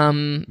with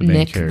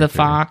Nick the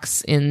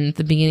fox in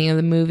the beginning of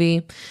the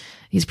movie.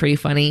 He's pretty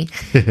funny.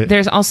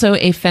 There's also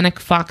a fennec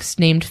fox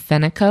named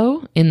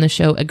Fenneco in the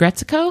show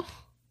Agretzico,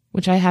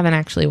 which I haven't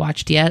actually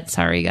watched yet.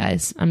 Sorry,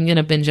 guys. I'm going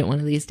to binge it one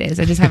of these days.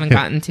 I just haven't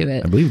gotten to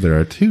it. I believe there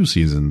are 2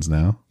 seasons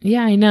now.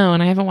 Yeah, I know,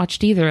 and I haven't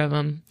watched either of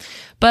them.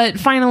 But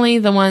finally,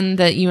 the one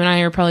that you and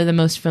I are probably the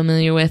most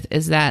familiar with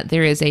is that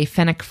there is a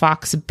fennec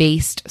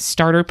fox-based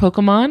starter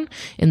Pokemon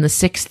in the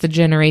 6th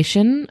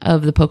generation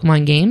of the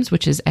Pokemon games,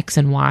 which is X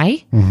and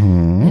Y.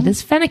 Mm-hmm. It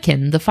is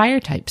Fennekin, the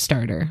fire-type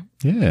starter.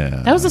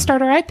 Yeah. That was the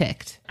starter I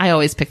picked. I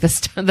always pick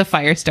the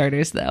fire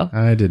starters, though.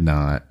 I did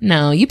not.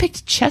 No, you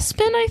picked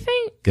Chespin, I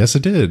think? Yes, I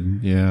did.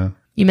 Yeah.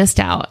 You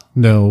missed out.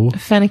 No.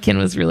 Fennekin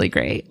was really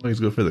great. Always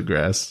go for the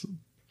grass.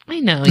 I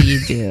know you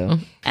do.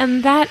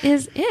 And that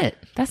is it.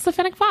 That's the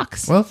fennec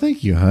fox. Well,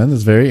 thank you, hon.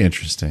 That's very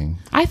interesting.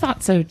 I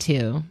thought so,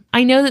 too.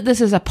 I know that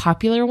this is a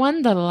popular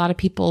one that a lot of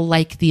people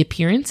like the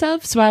appearance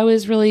of, so I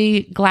was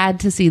really glad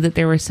to see that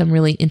there were some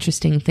really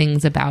interesting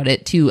things about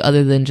it, too,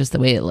 other than just the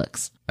way it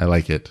looks. I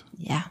like it.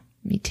 Yeah,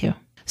 me too.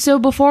 So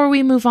before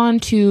we move on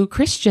to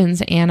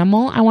Christian's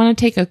animal, I want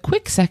to take a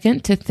quick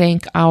second to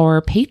thank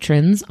our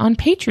patrons on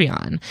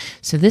Patreon.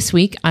 So this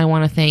week, I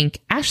want to thank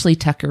Ashley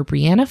Tucker,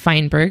 Brianna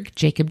Feinberg,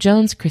 Jacob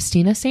Jones,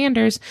 Christina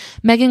Sanders,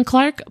 Megan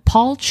Clark,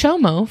 Paul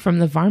Chomo from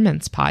the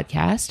Varmints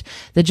podcast,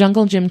 the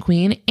Jungle Gym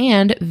Queen,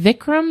 and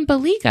Vikram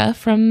Baliga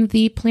from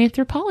the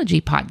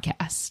Planthropology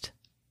podcast.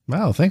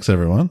 Wow, thanks,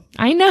 everyone.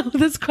 I know,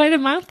 that's quite a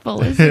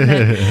mouthful, isn't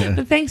it?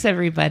 But thanks,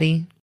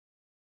 everybody.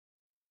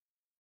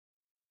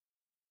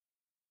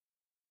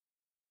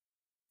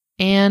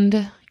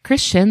 And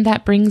Christian,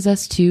 that brings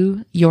us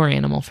to your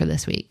animal for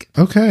this week.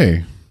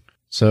 Okay.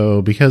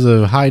 So because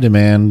of high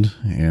demand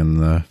in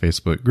the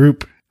Facebook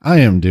group, I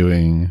am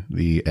doing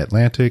the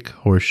Atlantic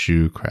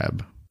horseshoe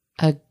crab.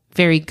 A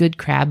very good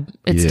crab.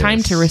 It's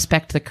time to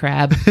respect the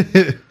crab.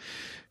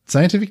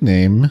 Scientific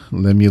name,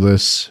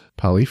 Limulus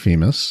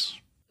polyphemus.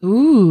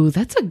 Ooh,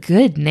 that's a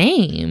good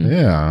name.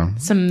 Yeah.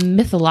 Some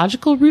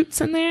mythological roots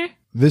in there.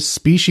 This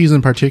species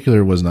in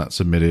particular was not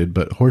submitted,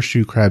 but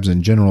horseshoe crabs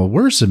in general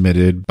were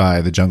submitted by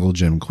the Jungle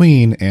Gym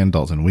Queen and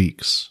Dalton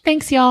Weeks.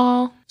 Thanks,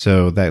 y'all.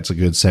 So that's a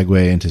good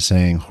segue into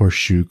saying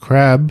horseshoe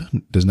crab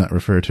does not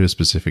refer to a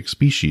specific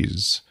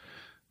species.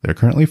 There are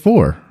currently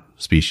 4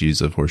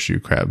 species of horseshoe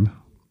crab.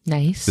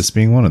 Nice. This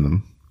being one of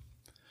them.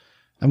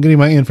 I'm getting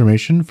my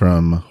information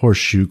from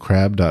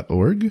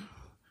horseshoecrab.org.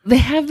 They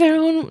have their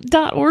own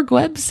 .org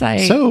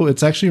website. So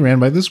it's actually ran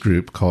by this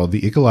group called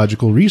the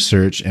Ecological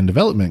Research and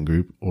Development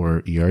Group,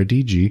 or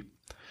ERDG.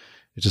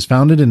 It was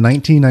founded in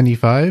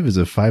 1995 as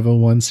a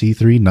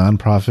 501c3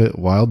 nonprofit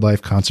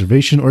wildlife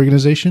conservation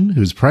organization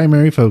whose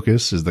primary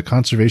focus is the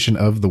conservation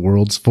of the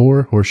world's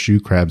 4 horseshoe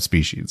crab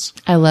species.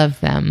 I love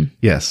them.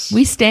 Yes.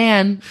 We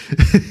stan.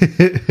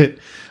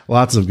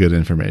 Lots of good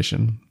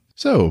information.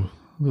 So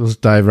let's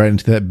dive right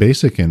into that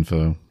basic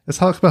info. Let's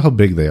talk about how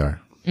big they are.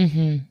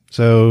 Mm-hmm.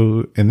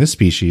 So in this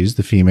species,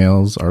 the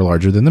females are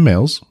larger than the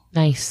males.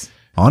 Nice.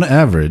 On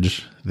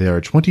average, they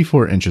are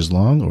 24 inches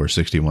long, or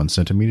 61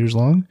 centimeters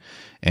long,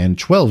 and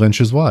 12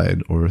 inches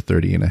wide, or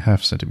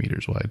 30.5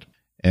 centimeters wide.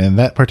 And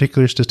that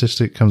particular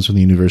statistic comes from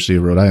the University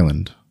of Rhode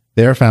Island.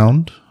 They are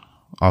found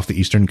off the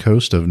eastern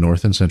coast of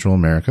North and Central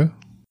America.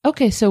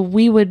 Okay, so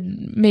we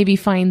would maybe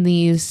find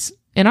these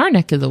in our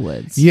neck of the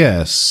woods.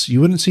 Yes,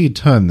 you wouldn't see a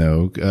ton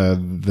though.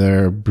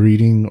 Their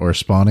breeding or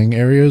spawning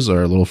areas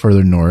are a little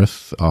further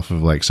north off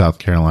of like South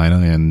Carolina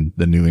and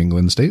the New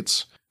England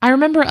states. I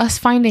remember us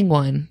finding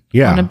one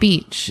on a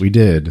beach. We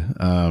did.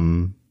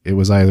 It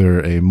was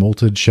either a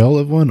molted shell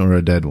of one or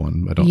a dead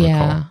one. I don't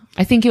recall.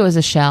 I think it was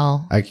a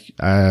shell.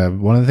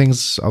 One of the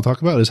things I'll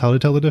talk about is how to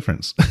tell the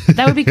difference.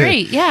 That would be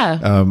great.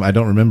 Yeah. I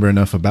don't remember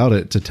enough about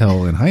it to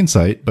tell in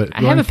hindsight, but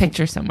I have a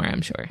picture somewhere,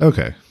 I'm sure.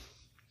 Okay.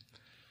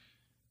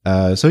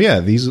 So yeah,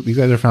 these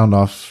guys are found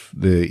off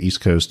the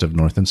east coast of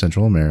North and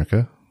Central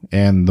America.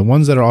 And the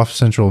ones that are off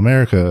Central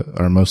America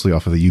are mostly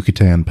off of the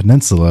Yucatan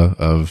Peninsula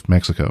of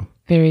Mexico.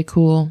 Very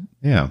cool.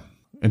 Yeah.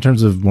 In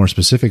terms of more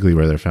specifically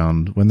where they're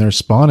found, when they're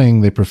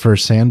spawning, they prefer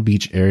sand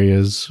beach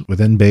areas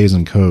within bays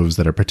and coves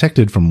that are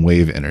protected from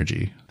wave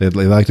energy. They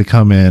like to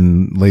come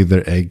in, lay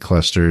their egg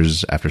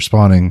clusters after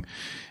spawning,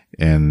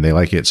 and they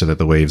like it so that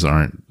the waves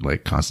aren't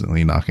like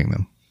constantly knocking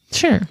them.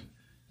 Sure.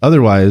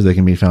 Otherwise, they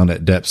can be found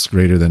at depths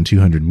greater than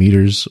 200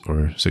 meters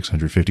or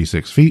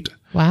 656 feet.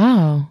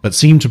 Wow. But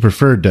seem to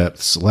prefer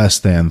depths less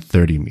than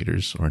 30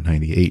 meters or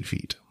 98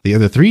 feet. The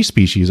other three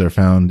species are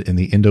found in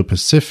the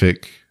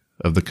Indo-Pacific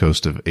of the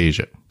coast of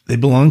Asia. They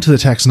belong to the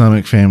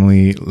taxonomic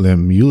family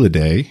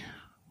Lemulidae,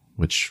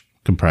 which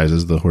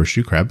comprises the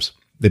horseshoe crabs.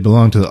 They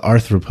belong to the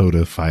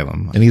Arthropoda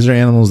phylum. And these are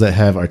animals that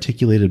have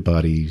articulated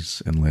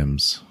bodies and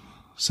limbs.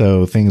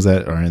 So things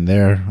that are in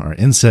there are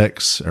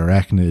insects,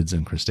 arachnids,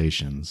 and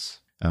crustaceans.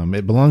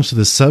 It belongs to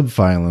the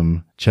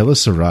subphylum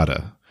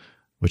Chelicerata,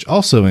 which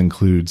also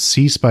includes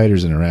sea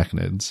spiders and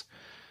arachnids.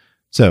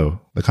 So,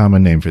 the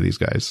common name for these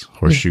guys,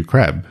 horseshoe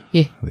crab.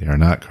 Yeah. They are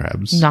not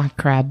crabs. Not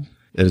crab.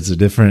 It is a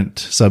different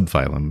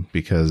subphylum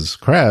because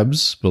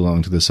crabs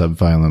belong to the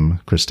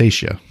subphylum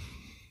Crustacea.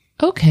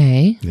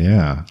 Okay.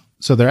 Yeah.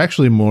 So they're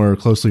actually more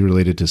closely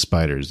related to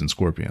spiders and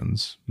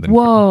scorpions than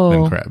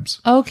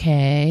crabs.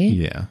 Okay.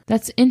 Yeah.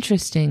 That's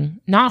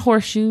interesting. Not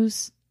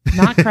horseshoes.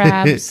 Not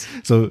crabs.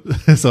 So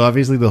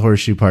obviously the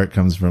horseshoe part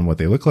comes from what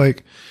they look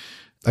like.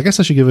 I guess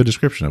I should give a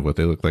description of what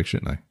they look like,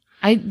 shouldn't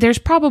I? There's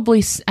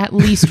probably at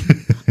least,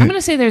 I'm going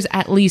to say there's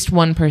at least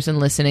one person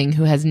listening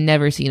who has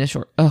never seen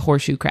a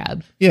horseshoe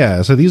crab.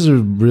 Yeah. So these are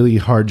really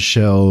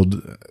hard-shelled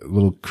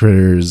little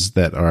critters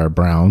that are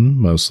brown,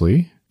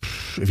 mostly.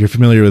 If you're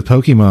familiar with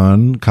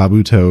Pokemon,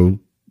 Kabuto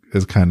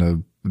is kind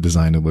of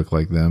designed to look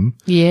like them.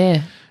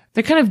 Yeah.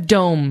 They're kind of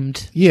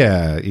domed.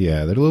 Yeah.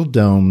 They're a little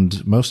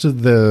domed. Most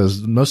of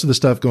the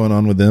stuff going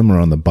on with them are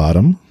on the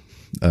bottom.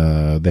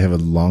 They have a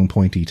long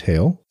pointy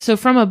tail. So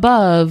from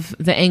above,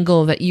 the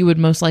angle that you would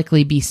most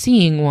likely be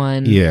seeing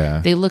one,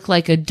 they look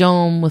like a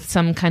dome with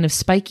some kind of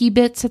spiky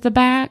bits at the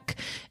back,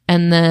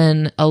 and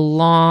then a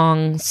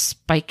long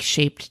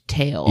spike-shaped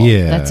tail.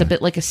 Yeah. That's a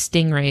bit like a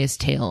stingray's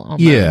tail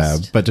almost. Yeah,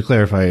 but to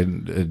clarify,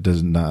 it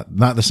does not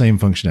the same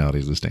functionality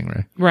as the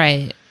stingray.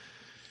 Right.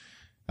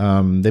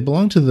 They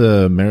belong to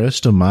the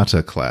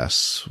Meristomata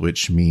class,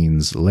 which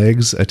means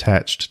legs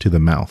attached to the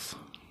mouth.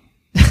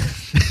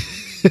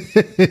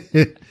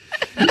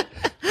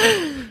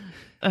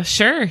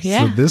 Sure,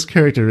 yeah. So this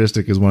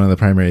characteristic is one of the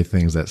primary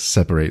things that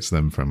separates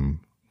them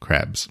from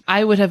crabs.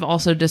 I would have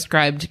also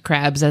described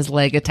crabs as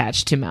leg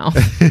attached to mouth.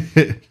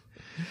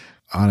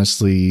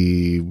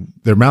 Honestly,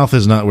 their mouth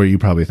is not where you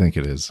probably think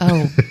it is.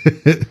 Oh.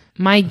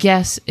 My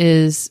guess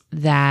is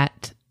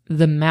that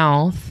the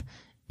mouth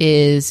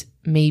is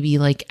maybe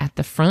like at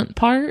the front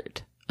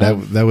part.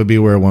 That would be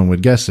where one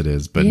would guess it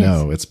is, but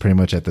no, it's pretty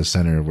much at the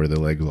center of where the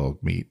legs all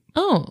meet.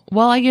 Oh,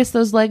 well, I guess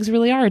those legs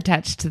really are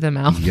attached to the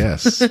mouth.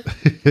 Yes.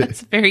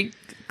 That's very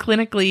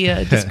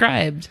clinically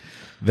described.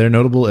 Their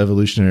notable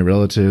evolutionary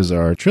relatives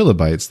are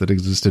trilobites that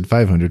existed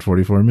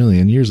 544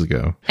 million years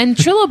ago. And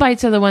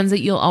trilobites are the ones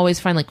that you'll always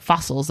find like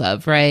fossils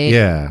of, right?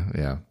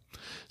 Yeah.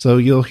 So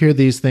you'll hear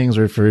these things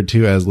referred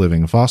to as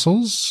living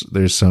fossils.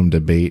 There's some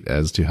debate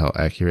as to how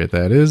accurate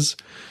that is.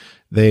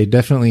 They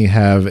definitely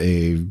have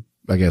a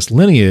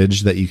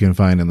lineage that you can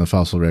find in the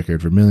fossil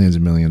record for millions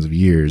and millions of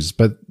years,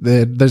 but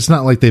it's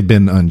not like they've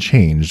been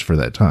unchanged for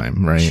that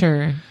time, right?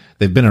 Sure.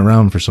 They've been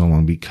around for so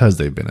long because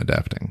they've been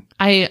adapting.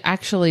 I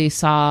actually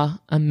saw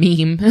a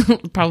meme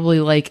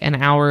probably like an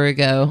hour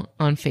ago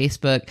on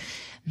Facebook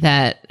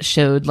that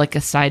showed like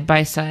a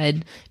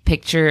side-by-side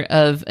picture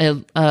of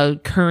a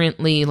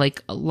currently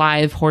like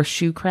live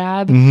horseshoe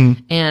crab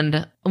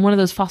and one of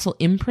those fossil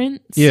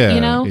imprints,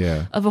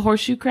 of a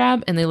horseshoe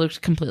crab, and they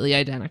looked completely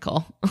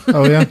identical.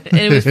 Oh, yeah? And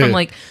it was from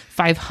like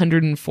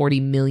 540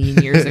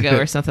 million years ago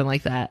or something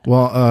like that.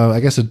 Well,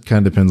 I guess it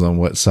kind of depends on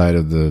what side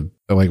of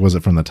was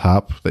it from the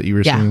top that you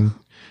were seeing?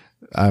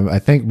 I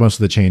think most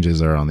of the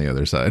changes are on the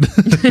other side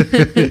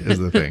is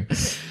the thing.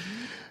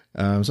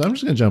 So I'm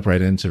just going to jump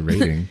right into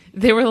rating.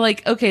 They were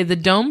like, okay, the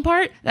dome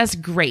part, that's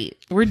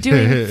great. We're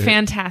doing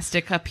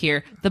fantastic up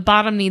here. The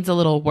bottom needs a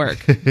little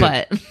work,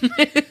 but...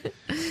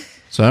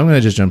 So I'm going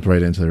to just jump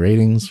right into the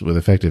ratings with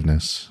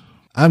effectiveness.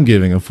 I'm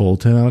giving a full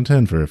 10 out of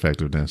 10 for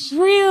effectiveness.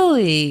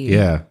 Really?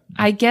 Yeah.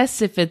 I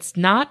guess if it's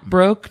not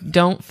broke,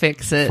 don't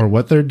fix it. For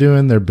what they're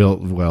doing, they're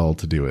built well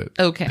to do it.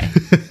 Okay.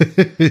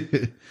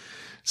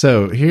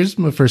 So here's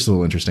my first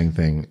little interesting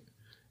thing.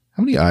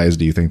 How many eyes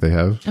do you think they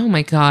have? Oh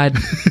my God.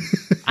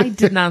 I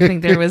did not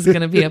think there was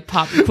going to be a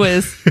pop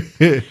quiz.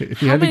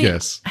 If you had to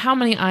guess. How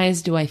many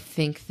eyes do I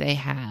think they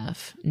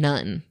have?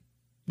 None.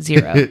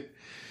 0.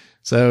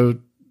 So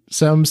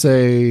some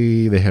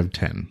say they have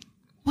 10.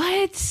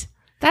 What?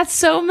 That's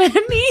so many.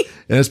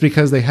 And it's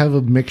because they have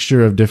a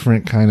mixture of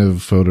different kind of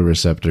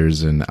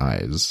photoreceptors in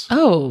eyes.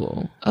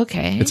 Oh,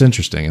 okay. It's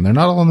interesting. And they're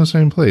not all in the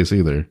same place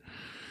either.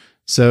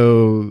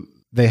 So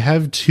they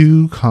have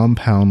 2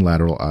 compound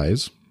lateral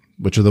eyes,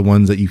 which are the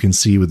ones that you can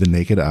see with the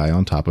naked eye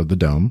on top of the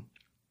dome.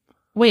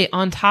 Wait,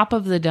 on top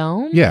of the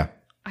dome? Yeah.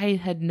 I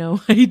had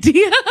no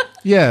idea.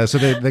 Yeah, so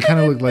they kind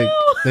of look like,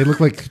 they look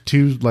like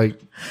 2, like,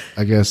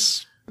 I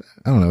guess,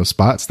 I don't know,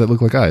 spots that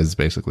look like eyes,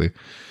 basically.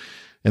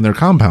 And they're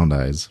compound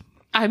eyes.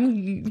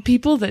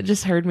 People that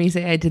just heard me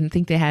say I didn't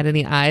think they had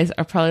any eyes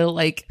are probably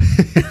like,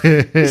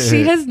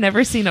 she has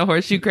never seen a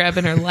horseshoe crab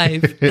in her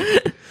life.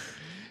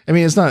 I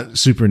mean, it's not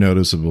super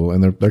noticeable,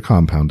 and they're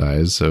compound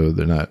eyes, so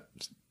they're not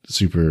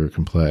super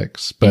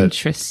complex. But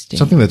interesting.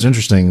 Something that's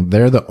interesting,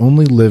 they're the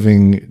only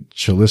living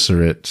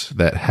chelicerate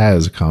that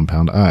has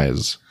compound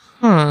eyes.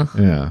 Huh.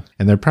 Yeah.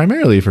 And they're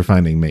primarily for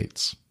finding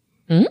mates.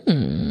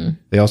 Mm.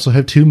 They also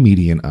have 2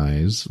 median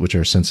eyes, which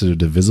are sensitive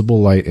to visible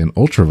light and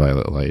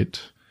ultraviolet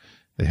light.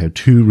 They have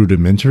 2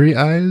 rudimentary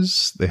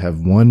eyes. They have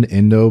 1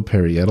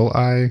 endoparietal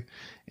eye,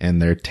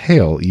 and their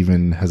tail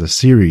even has a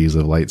series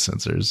of light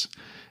sensors.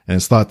 And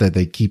it's thought that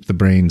they keep the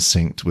brain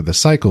synced with the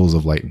cycles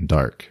of light and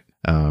dark,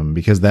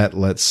 because that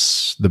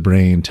lets the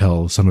brain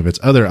tell some of its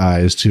other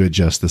eyes to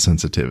adjust the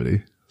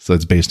sensitivity. So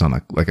it's based on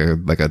like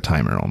a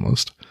timer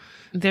almost.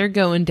 They're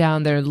going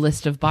down their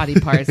list of body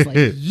parts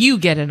like, you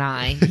get an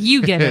eye,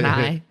 you get an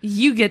eye,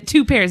 you get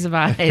 2 pairs of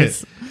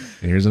eyes.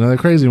 Here's another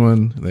crazy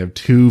one. They have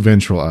 2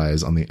 ventral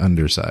eyes on the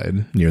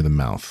underside near the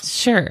mouth.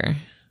 Sure.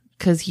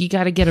 Because you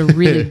got to get a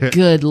really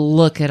good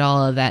look at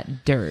all of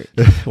that dirt.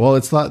 Well,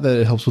 it's thought that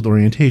it helps with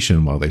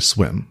orientation while they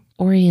swim.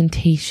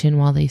 Orientation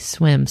while they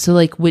swim. So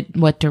like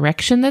what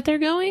direction that they're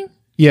going?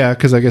 Yeah,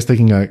 because I guess they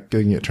can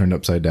get turned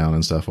upside down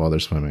and stuff while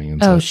they're swimming.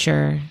 And oh, such.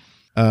 Sure.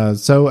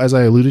 So as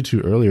I alluded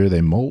to earlier,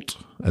 they molt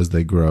as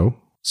they grow.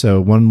 So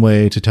one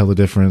way to tell the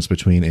difference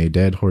between a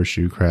dead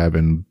horseshoe crab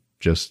and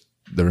just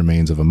the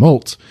remains of a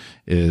molt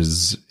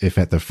is if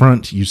at the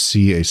front you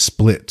see a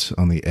split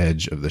on the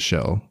edge of the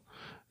shell.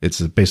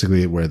 It's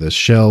basically where the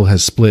shell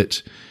has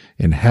split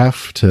in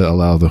half to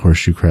allow the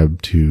horseshoe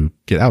crab to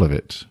get out of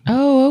it.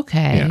 Oh,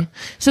 okay. Yeah.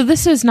 So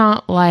this is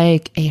not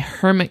like a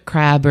hermit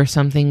crab or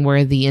something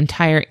where the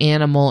entire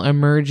animal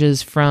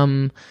emerges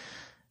from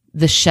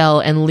the shell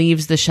and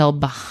leaves the shell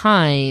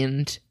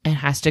behind and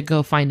has to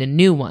go find a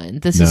new one.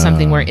 This is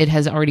something where it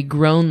has already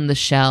grown the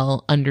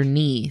shell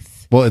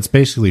underneath. Well, it's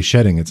basically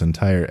shedding its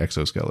entire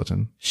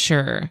exoskeleton.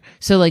 Sure.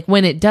 So like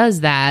when it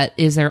does that,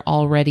 is there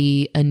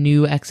already a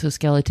new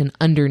exoskeleton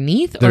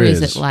underneath? There or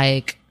is is. it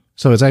like...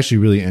 So it's actually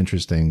really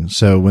interesting.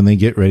 So when they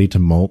get ready to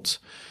molt,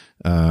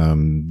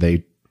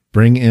 they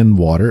bring in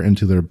water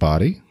into their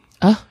body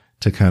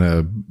to kind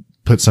of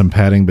put some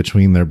padding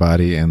between their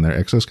body and their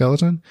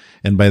exoskeleton.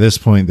 And by this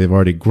point, they've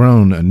already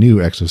grown a new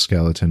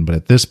exoskeleton, but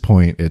at this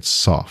point, it's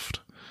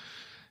soft.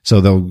 So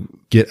they'll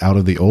get out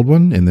of the old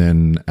one, and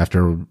then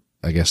after,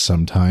 I guess,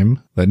 some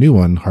time, that new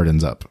one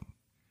hardens up.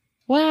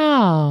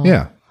 Wow.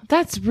 Yeah.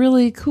 That's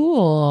really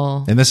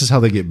cool. And this is how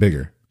they get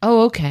bigger.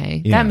 Oh,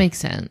 okay. Yeah. That makes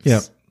sense.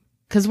 Yep.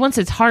 Because once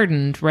it's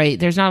hardened, right,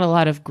 there's not a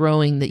lot of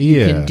growing that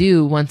you can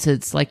do once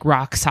it's like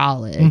rock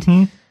solid.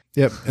 Mm-hmm.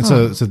 Yep. And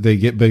so they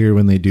get bigger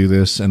when they do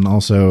this. And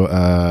also,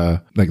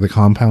 like the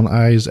compound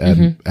eyes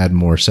add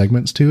more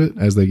segments to it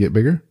as they get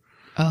bigger.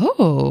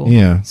 Oh.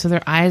 Yeah. So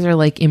their eyes are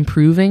like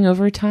improving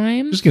over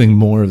time? Just getting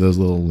more of those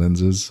little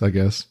lenses, I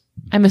guess.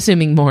 I'm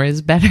assuming more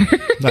is better.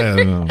 I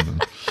don't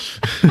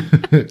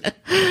know.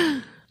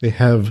 They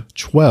have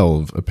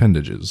 12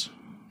 appendages.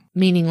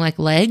 Meaning like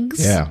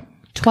legs? Yeah.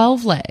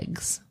 12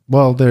 legs.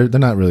 Well, they're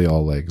not really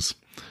all legs.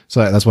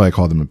 So that's why I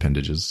call them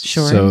appendages.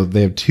 Sure. So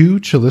they have 2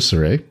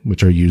 chelicerae,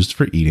 which are used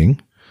for eating.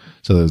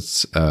 So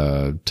it's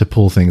to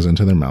pull things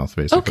into their mouth,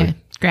 basically. Okay.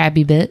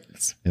 Grabby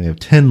bits. And they have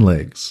 10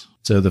 legs.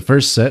 So the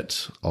first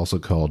set, also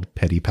called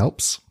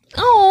pedipalps,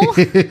 Oh.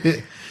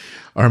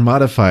 are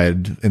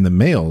modified in the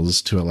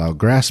males to allow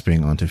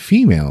grasping onto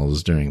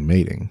females during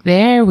mating.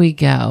 There we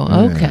go.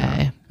 Okay.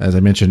 Yeah. As I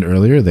mentioned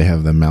earlier, they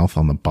have the mouth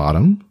on the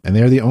bottom, and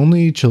they are the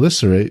only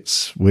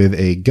chelicerates with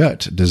a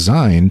gut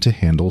designed to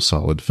handle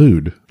solid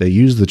food. They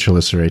use the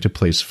chelicerae to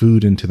place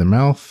food into the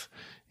mouth.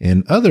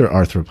 In other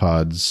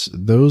arthropods,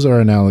 those are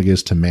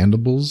analogous to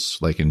mandibles,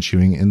 like in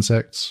chewing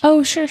insects.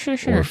 Oh, sure.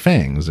 Or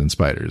fangs in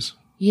spiders.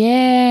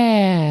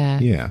 Yeah.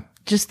 Yeah.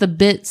 Just the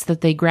bits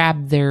that they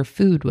grab their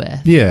food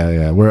with.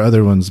 Yeah. Where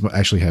other ones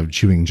actually have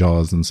chewing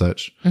jaws and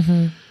such.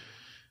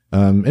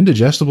 Mm-hmm.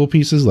 Indigestible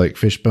pieces like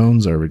fish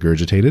bones are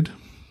regurgitated.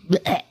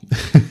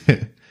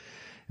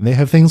 And they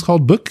have things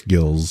called book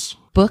gills.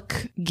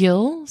 book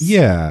gills?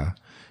 Yeah.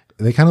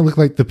 They kind of look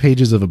like the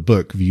pages of a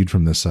book viewed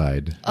from the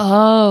side.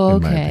 Oh,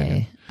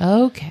 okay.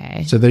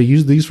 Okay. So they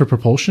use these for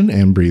propulsion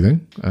and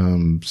breathing.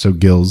 So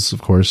gills,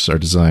 of course, are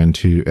designed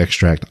to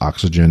extract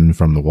oxygen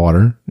from the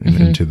water and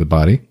into the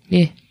body.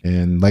 Yeah.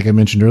 And like I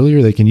mentioned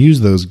earlier, they can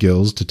use those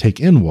gills to take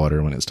in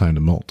water when it's time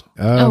to molt.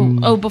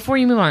 Before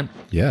you move on.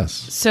 Yes.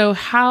 So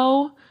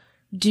how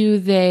do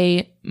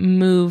they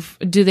move?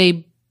 Do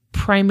they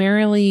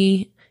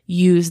primarily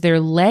use their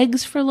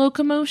legs for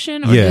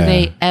locomotion, or do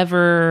they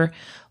ever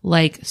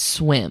like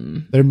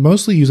swim? They're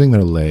mostly using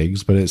their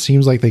legs, but it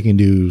seems like they can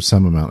do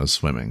some amount of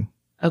swimming.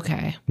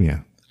 Okay.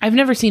 Yeah. I've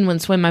never seen one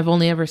swim. I've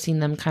only ever seen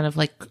them kind of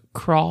like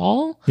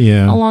crawl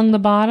along the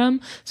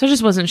bottom. So I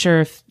just wasn't sure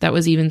if that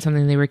was even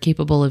something they were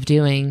capable of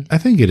doing. I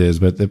think it is,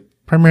 but they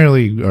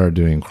primarily are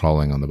doing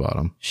crawling on the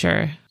bottom.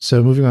 Sure.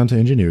 So moving on to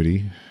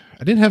ingenuity.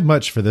 I didn't have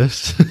much for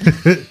this.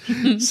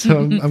 So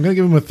I'm going to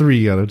give them a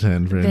 3 out of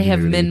 10 for ingenuity. They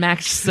have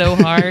min-maxed so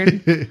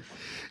hard.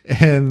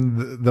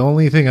 And the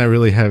only thing I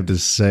really have to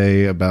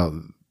say about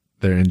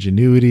their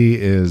ingenuity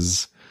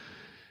is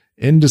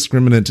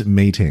indiscriminate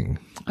mating.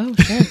 Oh,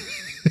 sure.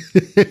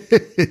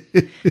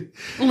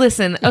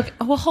 Listen, okay,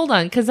 well, hold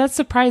on, because that's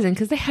surprising,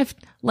 because they have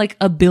like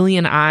a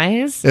billion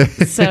eyes.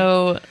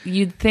 So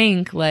you'd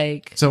think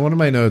like... So one of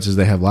my notes is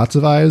they have lots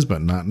of eyes,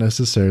 but not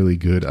necessarily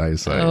good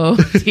eyesight. Oh,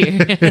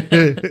 dear.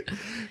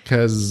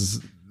 Because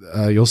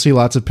you'll see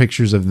lots of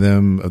pictures of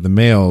them, of the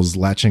males,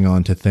 latching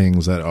on to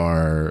things that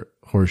are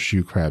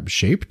horseshoe crab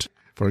shaped.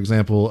 For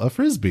example, a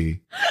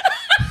Frisbee.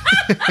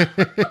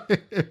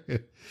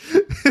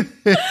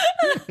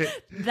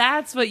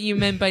 That's what you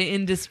meant by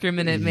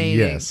indiscriminate mating.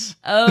 Yes.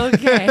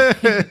 Okay.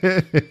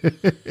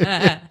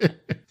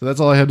 So that's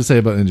all I have to say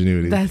about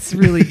ingenuity. That's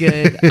really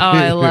good. Oh,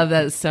 I love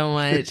that so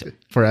much.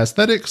 For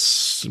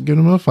aesthetics, give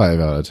them a 5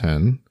 out of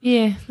 10.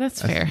 Yeah,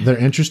 that's fair. They're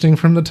interesting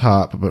from the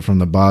top, but from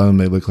the bottom,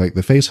 they look like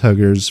the face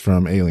huggers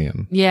from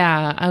Alien.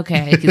 Yeah,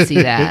 okay, I can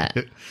see that.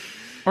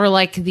 Or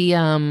like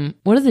the,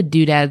 what are the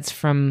doodads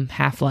from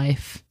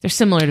Half-Life? They're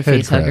similar to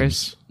face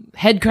huggers.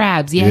 Head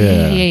crabs.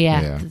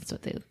 Yeah. That's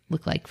what they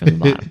look like from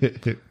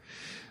the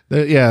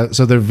bottom.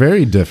 So they're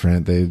very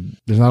different.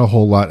 There's not a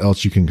whole lot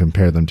else you can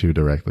compare them to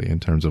directly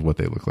in terms of what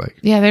they look like.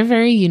 Yeah, they're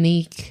very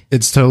unique.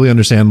 It's totally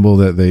understandable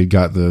that they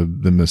got the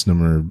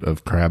misnomer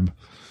of crab.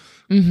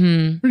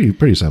 Mm-hmm.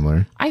 Pretty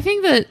similar. I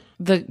think that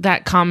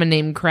that common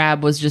name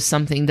crab was just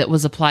something that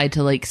was applied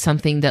to like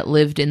something that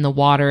lived in the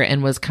water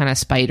and was kind of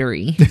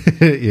spidery.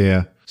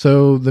 Yeah.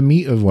 So the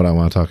meat of what I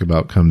want to talk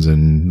about comes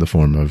in the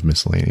form of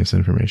miscellaneous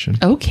information.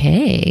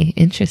 Okay.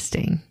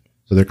 Interesting.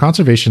 So their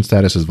conservation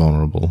status is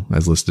vulnerable,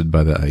 as listed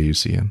by the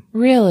IUCN.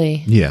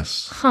 Really?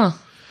 Yes. Huh.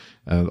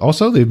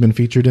 Also, they've been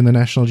featured in the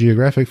National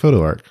Geographic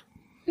Photo Arc.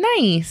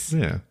 Nice.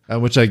 Yeah.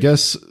 Which I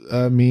guess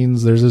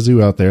means there's a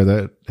zoo out there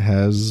that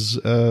has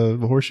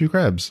horseshoe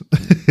crabs.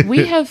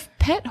 We have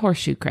pet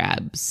horseshoe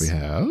crabs. We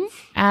have?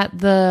 At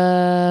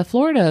the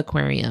Florida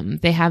Aquarium.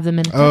 They have them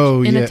in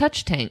a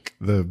touch tank.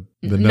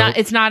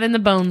 It's not in the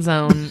bone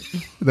zone.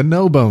 The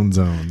no bone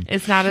zone.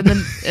 It's not in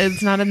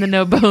the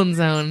no bone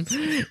zone.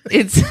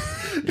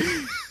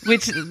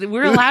 Which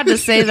we're allowed to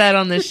say that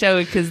on the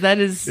show because that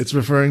is... It's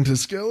referring to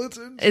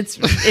skeletons? It's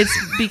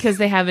because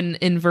they have an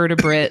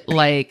invertebrate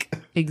like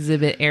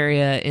exhibit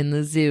area in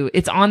the zoo.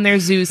 It's on their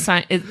zoo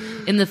sign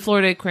in the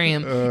Florida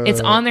Aquarium.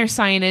 It's on their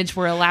signage.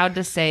 We're allowed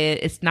to say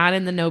it. It's not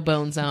in the no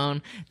bone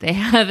zone. They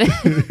have it.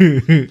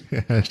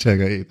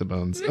 Hashtag I ate the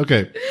bones.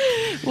 Okay.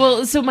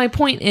 Well, so my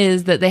point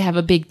is that they have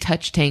a big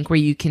touch tank where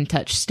you can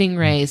touch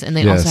stingrays, and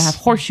they also have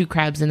horseshoe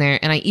crabs in there.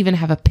 And I even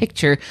have a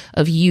picture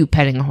of you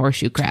petting a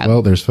horseshoe crab.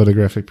 Well, there's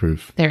photographic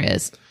proof. There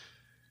is.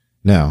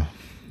 Now,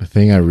 the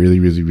thing I really,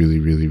 really, really,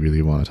 really,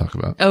 really want to talk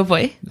about. Oh,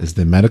 boy. Is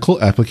the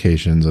medical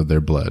applications of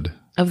their blood.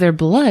 Of their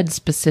blood,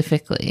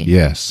 specifically.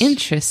 Yes.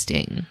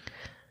 Interesting.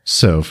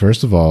 So,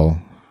 first of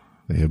all,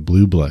 they have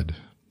blue blood.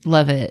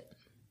 Love it.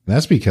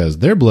 That's because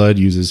their blood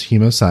uses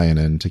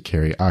hemocyanin to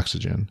carry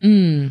oxygen.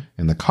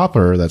 And the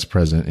copper that's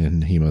present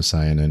in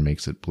hemocyanin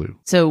makes it blue.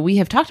 So we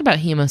have talked about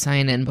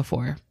hemocyanin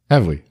before.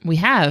 Have we? We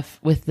have,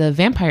 with the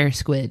vampire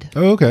squid.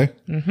 Oh, okay.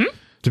 Mm-hmm.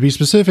 To be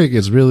specific,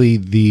 it's really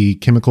the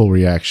chemical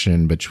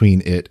reaction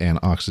between it and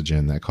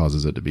oxygen that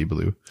causes it to be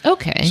blue.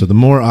 Okay. So the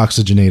more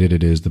oxygenated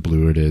it is, the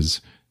bluer it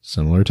is,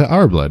 similar to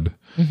our blood.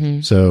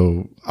 Mm-hmm.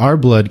 So our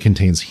blood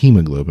contains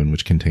hemoglobin,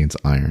 which contains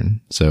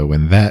iron. So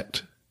when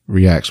that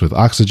reacts with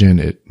oxygen,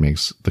 it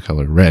makes the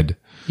color red.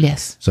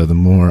 Yes. So the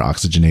more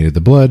oxygenated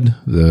the blood,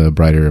 the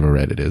brighter of a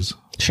red it is.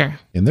 Sure.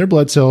 And their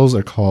blood cells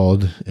are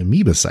called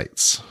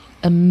amoebocytes.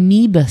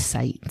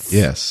 Amoebocytes.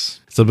 Yes.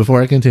 So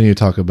before I continue to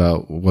talk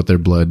about what their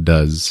blood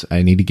does,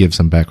 I need to give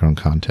some background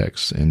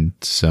context and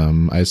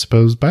some, I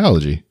suppose,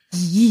 biology.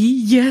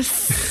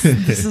 Yes.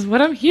 This is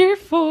what I'm here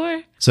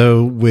for.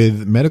 So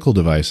with medical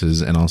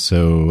devices and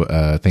also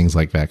things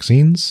like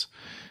vaccines,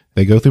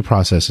 they go through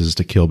processes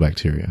to kill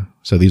bacteria.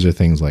 So these are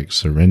things like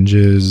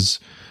syringes,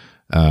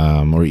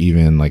 or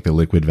even like the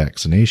liquid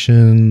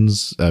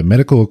vaccinations,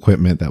 medical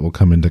equipment that will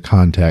come into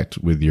contact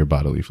with your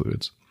bodily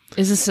fluids.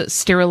 Is this a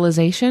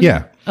sterilization?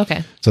 Yeah.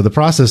 Okay. So the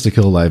process to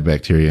kill live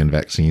bacteria in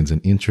vaccines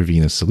and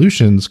intravenous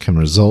solutions can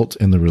result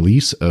in the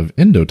release of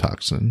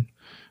endotoxin,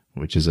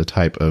 which is a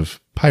type of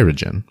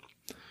pyrogen,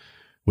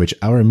 which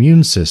our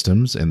immune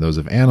systems and those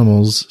of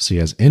animals see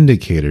as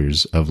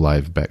indicators of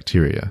live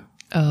bacteria.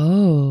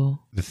 Oh.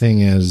 The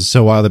thing is,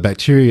 so while the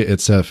bacteria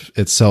itself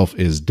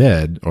is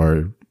dead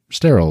or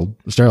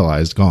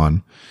sterilized,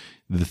 gone,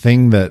 the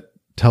thing that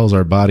tells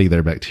our body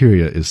their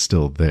bacteria is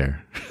still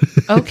there.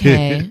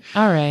 Okay.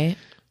 All right.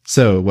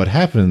 So what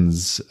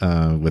happens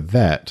with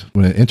that,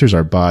 when it enters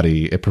our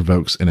body, it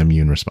provokes an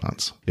immune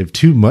response. If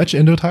too much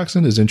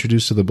endotoxin is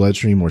introduced to the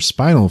bloodstream or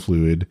spinal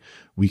fluid,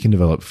 we can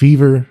develop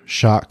fever,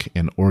 shock,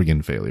 and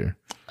organ failure.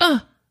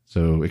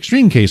 So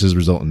extreme cases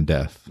result in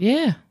death.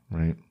 Yeah.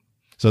 Right?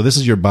 So this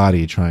is your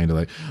body trying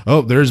to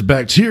oh, there's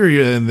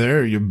bacteria in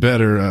there. You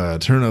better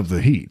turn up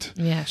the heat.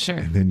 Yeah, sure.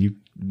 And then you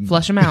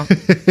flush them out.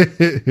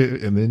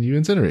 And then you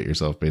incinerate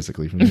yourself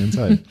basically from the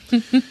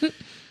inside.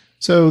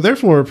 So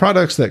therefore,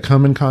 products that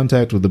come in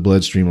contact with the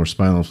bloodstream or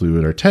spinal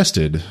fluid are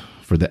tested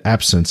for the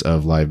absence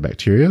of live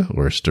bacteria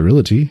or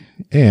sterility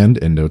and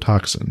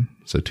endotoxin.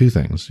 So two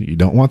things. You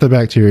don't want the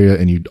bacteria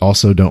and you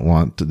also don't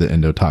want the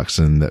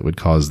endotoxin that would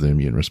cause the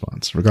immune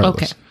response,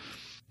 regardless. Okay.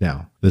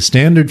 Now, the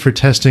standard for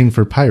testing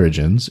for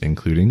pyrogens,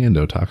 including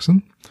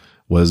endotoxin,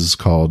 was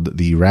called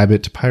the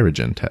rabbit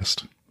pyrogen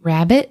test.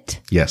 Rabbit?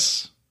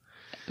 Yes.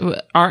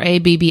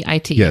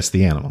 Rabbit. Yes,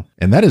 the animal.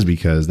 And that is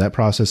because that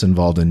process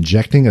involved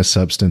injecting a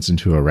substance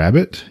into a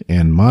rabbit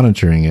and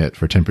monitoring it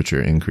for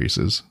temperature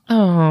increases.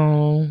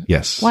 Oh.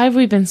 Yes. Why have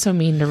we been so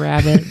mean to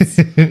rabbits?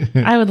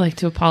 I would like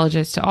to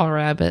apologize to all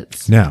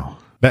rabbits. Now,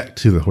 back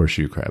to the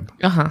horseshoe crab.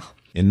 Uh-huh.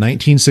 In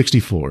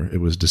 1964,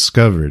 it was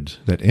discovered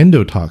that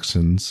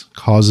endotoxins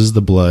causes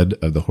the blood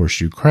of the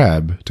horseshoe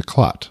crab to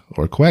clot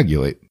or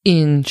coagulate.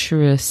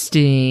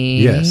 Interesting.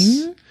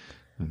 Yes.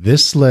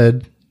 This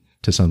led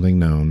to something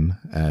known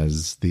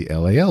as the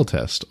LAL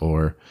test,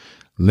 or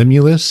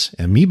Limulus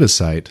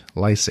amoebocyte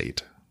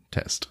lysate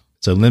test.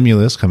 So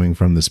Limulus coming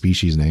from the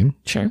species name.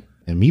 Sure.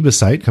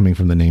 Amoebocyte coming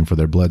from the name for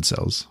their blood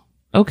cells.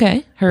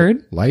 Okay,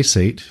 heard.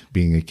 Lysate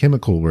being a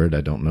chemical word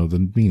I don't know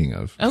the meaning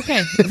of.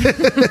 Okay.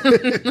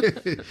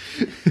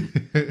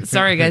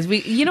 Sorry, guys.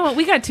 You know what?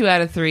 We got 2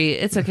 out of 3.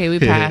 It's okay. We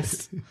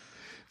passed.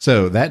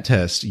 So that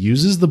test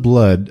uses the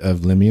blood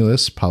of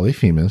Limulus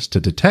polyphemus to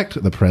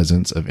detect the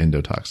presence of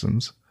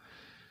endotoxins.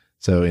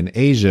 So in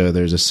Asia,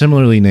 there's a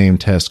similarly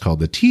named test called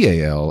the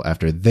TAL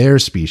after their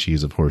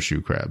species of horseshoe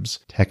crabs,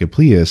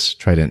 Tachypleus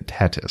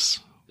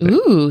tridentatus.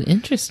 Ooh,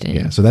 interesting.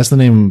 Yeah, so that's the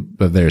name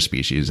of their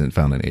species and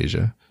found in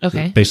Asia.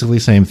 Okay. So basically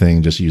same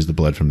thing, just use the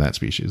blood from that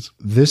species.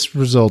 This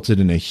resulted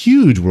in a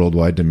huge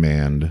worldwide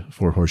demand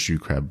for horseshoe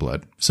crab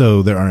blood.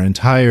 So there are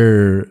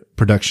entire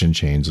production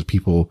chains of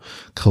people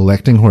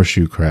collecting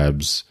horseshoe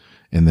crabs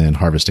and then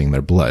harvesting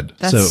their blood.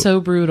 That's so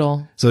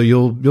brutal. So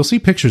you'll see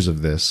pictures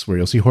of this where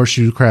you'll see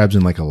horseshoe crabs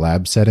in like a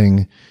lab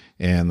setting,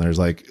 and there's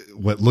like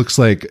what looks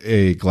like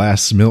a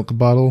glass milk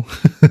bottle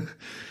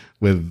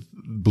with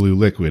blue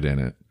liquid in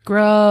it.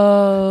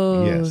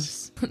 Gross.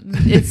 Yes.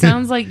 It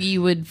sounds like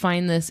you would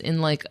find this in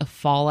like a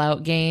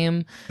Fallout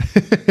game.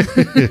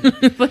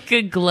 Like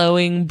a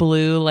glowing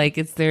blue, like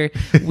it's their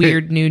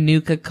weird new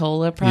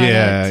Nuka-Cola product.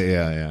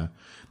 Yeah.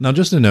 Now,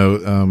 just a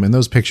note, in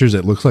those pictures,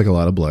 it looks like a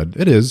lot of blood.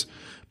 It is,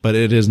 but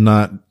it is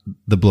not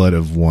the blood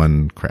of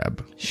one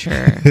crab.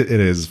 Sure. It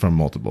is from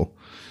multiple.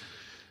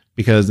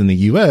 Because in the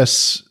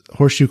U.S.,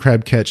 horseshoe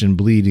crab catch and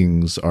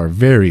bleedings are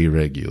very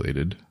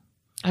regulated.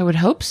 I would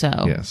hope so.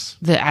 Yes.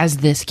 As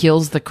this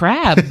kills the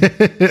crab.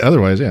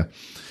 Otherwise, yeah.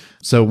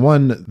 So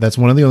that's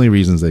one of the only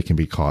reasons they can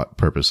be caught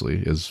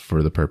purposely is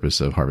for the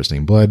purpose of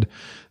harvesting blood.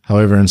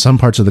 However, in some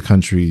parts of the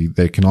country,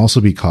 they can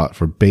also be caught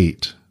for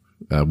bait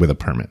with a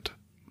permit.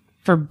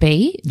 For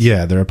bait?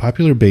 Yeah, they're a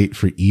popular bait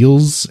for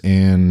eels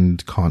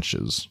and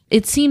conches.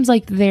 It seems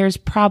like there's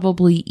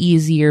probably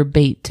easier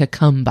bait to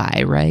come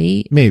by,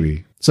 right?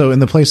 Maybe. So in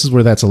the places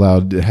where that's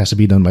allowed, it has to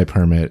be done by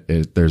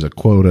permit. There's a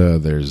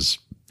quota.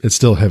 It's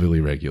still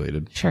heavily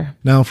regulated. Sure.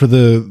 Now, for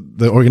the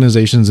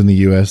organizations in the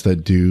U.S.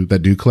 that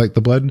do collect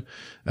the blood,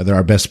 there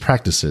are best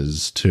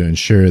practices to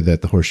ensure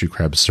that the horseshoe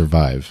crabs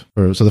survive.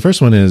 So the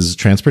first one is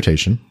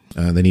transportation.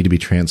 They need to be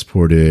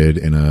transported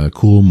in a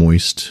cool,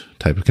 moist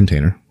type of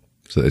container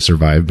so they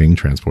survive being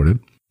transported.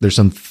 There's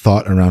some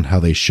thought around how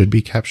they should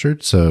be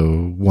captured.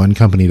 So one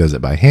company does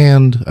it by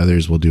hand.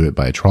 Others will do it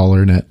by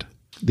trawler net.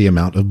 The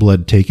amount of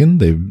blood taken,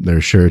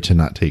 they're sure to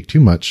not take too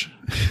much.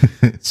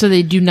 So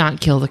they do not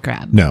kill the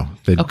crab? No,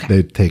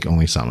 they take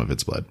only some of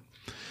its blood.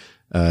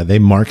 They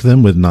mark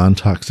them with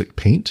non-toxic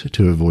paint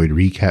to avoid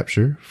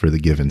recapture for the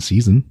given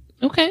season.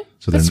 Okay,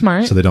 that's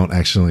smart. So they don't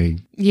actually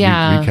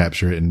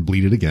recapture it and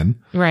bleed it again.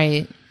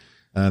 Right.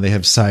 They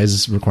have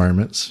size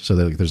requirements, so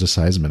there's a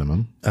size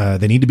minimum.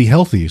 They need to be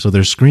healthy, so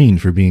they're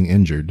screened for being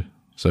injured.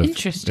 So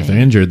if they're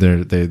injured,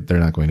 they're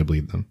not going to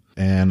bleed them.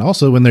 And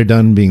also, when they're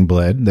done being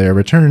bled, they're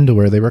returned to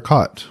where they were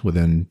caught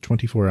within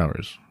 24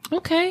 hours.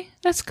 Okay,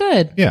 that's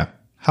good. Yeah.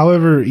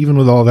 However, even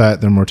with all that,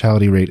 their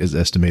mortality rate is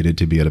estimated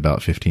to be at about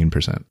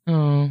 15%.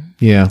 Oh,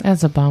 yeah.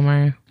 That's a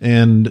bummer.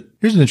 And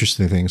here's an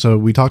interesting thing. So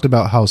we talked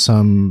about how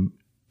some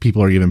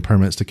people are given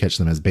permits to catch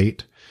them as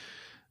bait.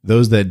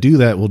 Those that do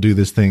that will do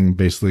this thing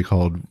basically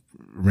called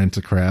rent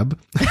a crab,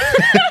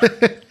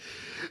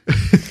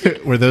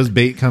 where those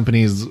bait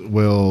companies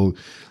will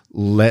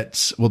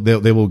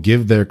they will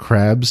give their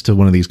crabs to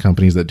one of these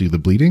companies that do the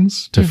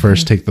bleedings to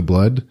first take the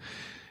blood,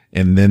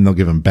 and then they'll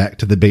give them back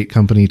to the bait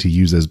company to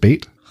use as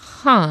bait.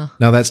 Huh.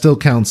 Now that still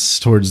counts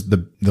towards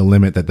the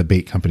limit that the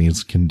bait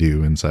companies can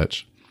do and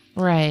such.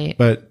 Right.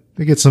 But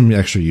they get some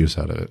extra use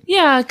out of it.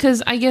 Yeah,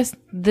 because I guess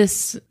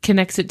this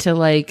connects it to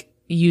like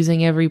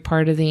using every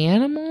part of the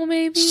animal,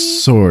 maybe?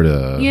 Sort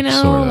of. You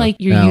know, sorta. like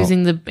you're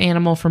using the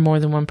animal for more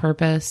than one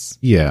purpose.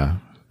 Yeah.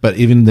 But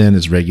even then,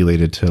 it's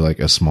regulated to like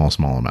a small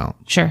amount.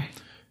 Sure.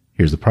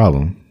 Here's the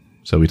problem.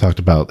 So we talked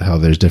about how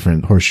there's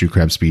different horseshoe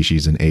crab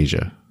species in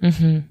Asia.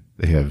 Mm-hmm.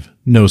 They have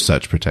no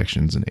such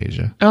protections in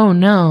Asia. Oh,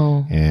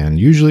 no. And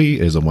usually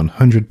is a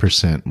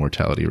 100%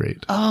 mortality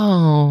rate.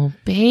 Oh,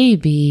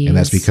 babies. And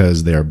that's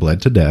because they are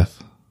bled to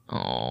death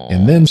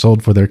and then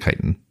sold for their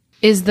chitin.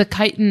 Is the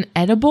chitin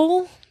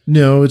edible?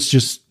 No, it's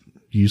just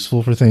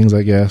useful for things,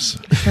 I guess.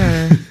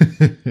 Sure.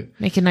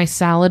 Make a nice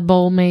salad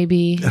bowl,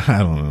 maybe. I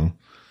don't know.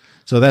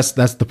 So that's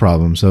the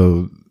problem.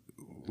 So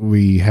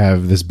we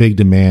have this big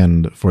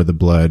demand for the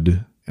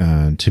blood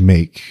to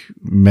make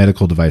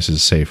medical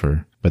devices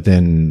safer. But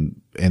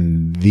then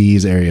in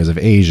these areas of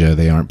Asia,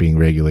 they aren't being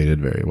regulated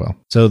very well.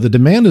 So the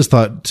demand is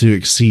thought to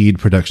exceed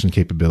production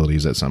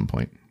capabilities at some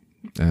point,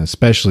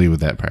 especially with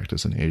that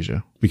practice in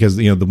Asia. Because,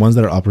 the ones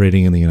that are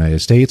operating in the United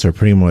States are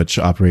pretty much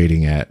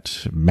operating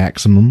at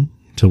maximum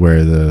to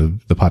where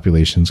the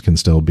populations can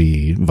still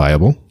be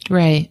viable.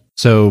 Right.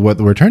 So what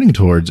we're turning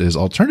towards is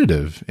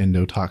alternative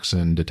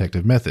endotoxin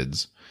detective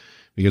methods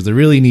because they're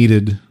really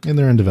needed and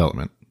they're in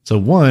development. So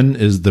one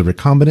is the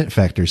recombinant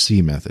factor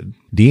C method.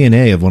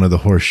 DNA of one of the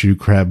horseshoe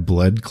crab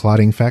blood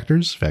clotting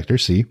factors, factor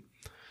C,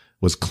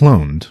 was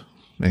cloned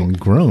and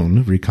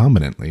grown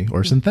recombinantly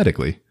or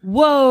synthetically.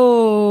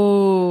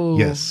 Whoa.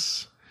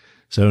 Yes.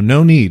 So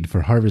no need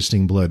for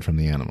harvesting blood from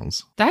the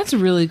animals. That's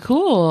really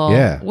cool.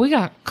 Yeah. We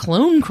got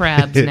clone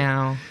crabs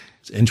now.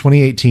 In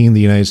 2018,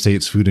 the United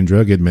States Food and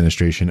Drug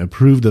Administration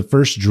approved the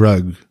first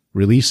drug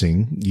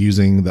releasing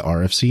using the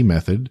RFC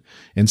method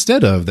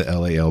instead of the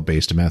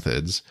LAL-based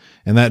methods.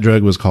 And that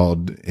drug was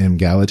called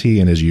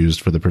Emgality and is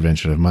used for the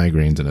prevention of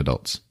migraines in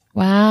adults.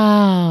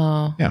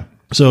 Wow. Yeah.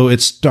 So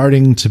it's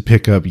starting to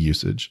pick up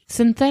usage.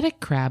 Synthetic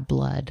crab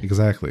blood.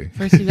 Exactly.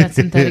 First you got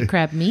synthetic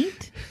crab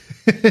meat.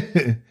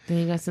 Then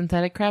you got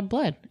synthetic crab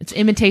blood. It's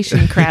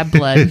imitation crab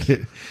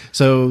blood.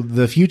 So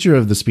the future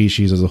of the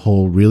species as a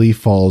whole really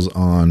falls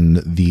on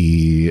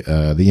the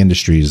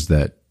industries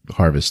that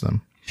harvest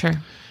them. Sure.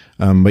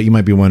 But you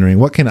might be wondering,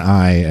 what can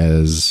I,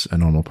 as a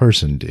normal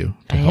person, do?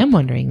 I am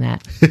wondering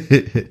that.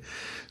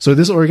 So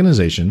this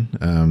organization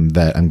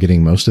that I'm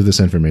getting most of this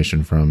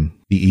information from,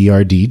 the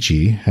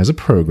ERDG, has a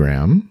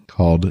program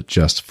called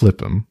Just Flip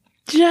 'em.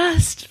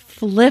 Just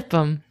flip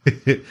 'em.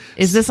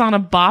 Is this on a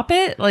Bop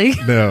It?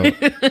 No,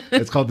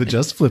 it's called the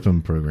Just Flip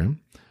 'em program.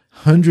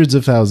 Hundreds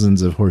of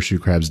thousands of horseshoe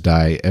crabs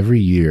die every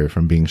year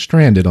from being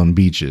stranded on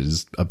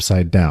beaches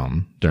upside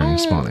down during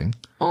spawning.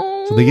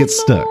 Oh, So they get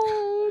stuck.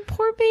 no,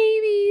 poor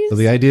babies. So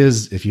the idea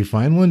is, if you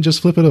find one, just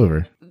flip it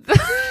over.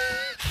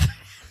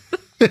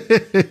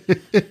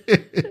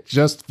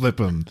 Just flip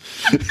them.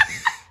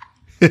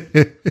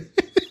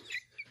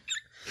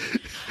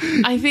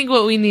 I think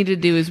what we need to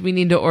do is we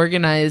need to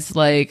organize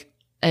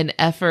an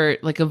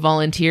effort, like a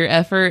volunteer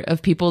effort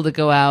of people to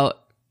go out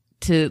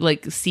to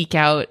seek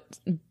out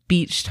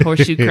beached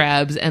horseshoe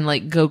crabs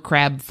and go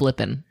crab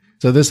flipping.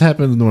 So this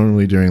happens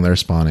normally during their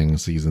spawning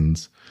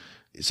seasons.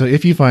 So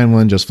if you find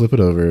one, just flip it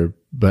over,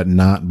 but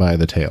not by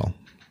the tail.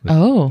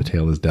 The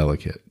tail is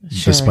delicate,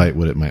 Sure. despite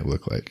what it might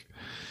look like.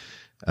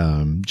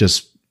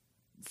 Just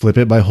flip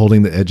it by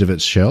holding the edge of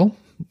its shell.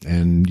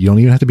 And you don't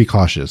even have to be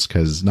cautious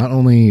because not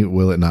only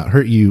will it not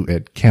hurt you,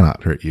 it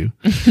cannot hurt you.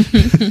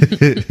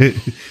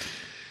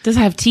 Does it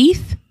have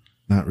teeth?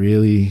 Not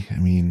really. I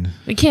mean,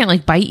 It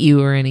can't bite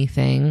you or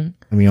anything.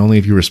 only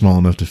if you were small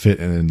enough to fit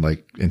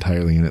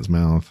entirely in its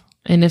mouth.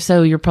 And if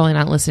so, you're probably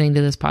not listening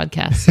to this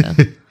podcast.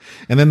 So.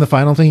 And then the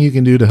final thing you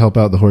can do to help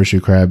out the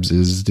horseshoe crabs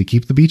is to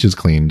keep the beaches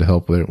clean to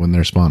help when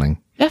they're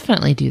spawning.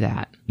 Definitely do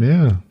that.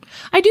 Yeah.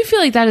 I do feel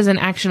like that is an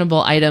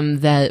actionable item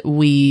that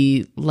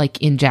we,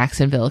 in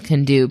Jacksonville,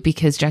 can do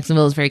because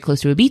Jacksonville is very close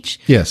to a beach.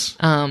 Yes.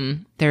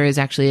 There is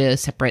actually a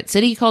separate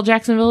city called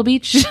Jacksonville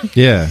Beach.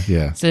 Yeah.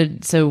 Yeah.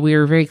 So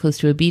we're very close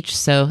to a beach.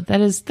 So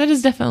that is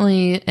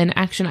definitely an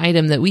action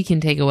item that we can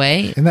take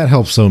away. And that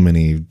helps so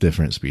many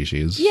different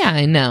species. Yeah,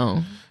 I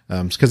know.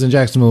 Because in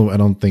Jacksonville, I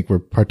don't think we're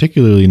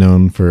particularly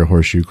known for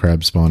horseshoe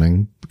crab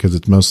spawning because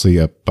it's mostly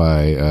up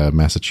by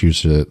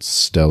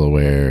Massachusetts,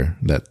 Delaware,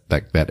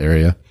 that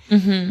area.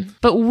 Mm-hmm.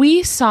 But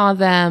we saw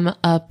them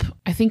up,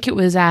 I think it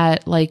was at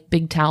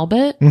Big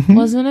Talbot,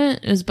 wasn't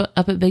it? It was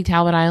up at Big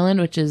Talbot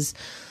Island, which is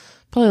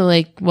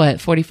probably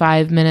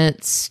 45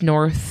 minutes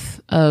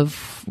north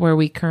of where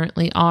we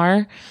currently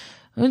are,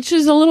 which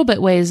is a little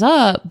bit ways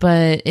up,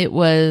 but it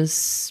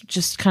was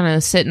just kind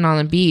of sitting on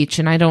the beach.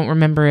 And I don't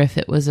remember if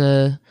it was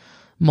a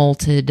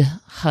molted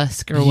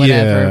husk or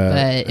whatever,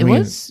 but it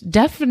was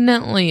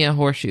definitely a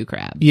horseshoe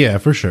crab. Yeah,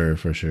 for sure.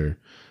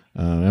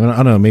 I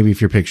don't know. Maybe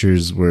if your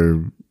pictures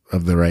were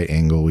of the right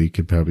angle, we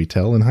could probably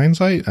tell in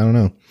hindsight. I don't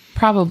know.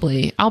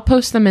 Probably. I'll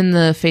post them in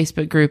the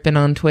Facebook group and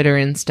on Twitter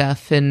and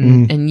stuff,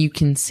 and you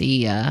can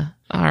see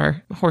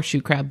our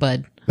horseshoe crab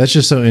bud. That's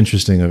just so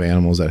interesting of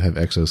animals that have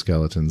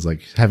exoskeletons,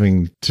 like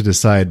having to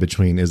decide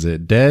between is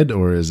it dead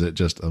or is it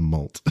just a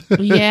molt?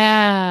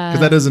 Yeah.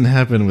 Because that doesn't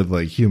happen with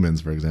like humans,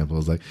 for example.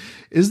 It's like,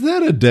 is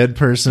that a dead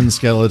person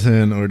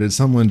skeleton or did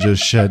someone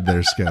just shed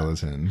their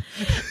skeleton?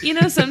 You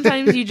know,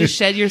 sometimes you just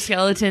shed your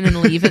skeleton and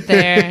leave it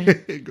there.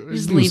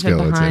 Just leave it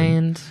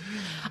behind.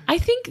 I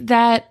think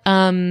that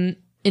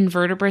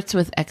invertebrates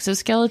with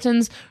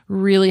exoskeletons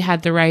really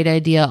had the right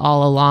idea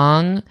all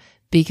along,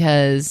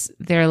 because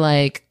they're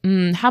like,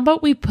 how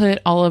about we put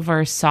all of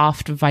our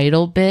soft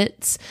vital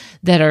bits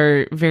that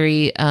are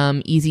very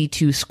easy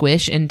to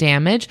squish and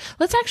damage,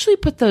 let's actually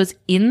put those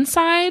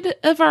inside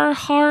of our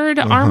hard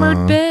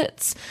armored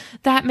bits.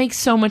 That makes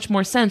so much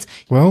more sense.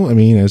 Well, I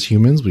mean, as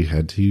humans, we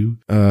had to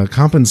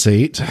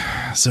compensate.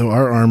 So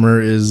our armor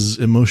is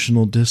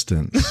emotional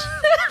distance.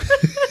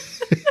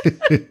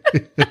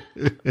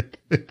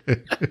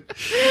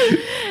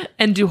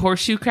 And do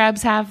horseshoe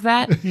crabs have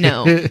that?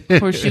 No.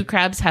 Horseshoe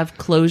crabs have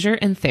closure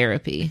and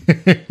therapy.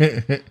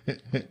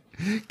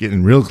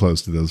 Getting real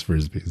close to those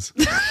frisbees.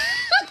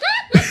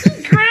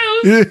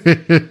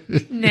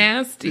 Gross.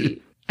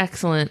 Nasty.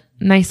 Excellent.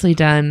 Nicely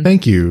done.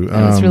 Thank you.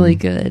 That was really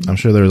good. I'm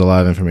sure there was a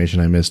lot of information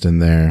I missed in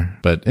there,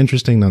 but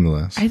interesting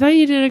nonetheless. I thought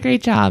you did a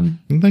great job.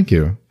 Thank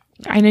you.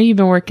 I know you've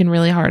been working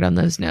really hard on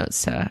those notes,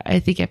 so I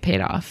think it paid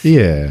off.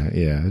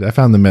 Yeah. I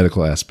found the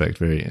medical aspect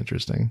very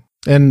interesting.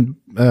 And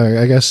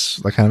I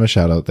guess like kind of a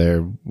shout out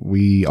there.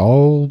 We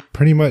all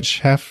pretty much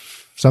have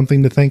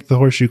something to thank the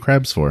horseshoe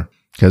crabs for.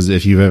 Because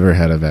if you've ever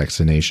had a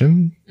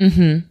vaccination,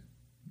 it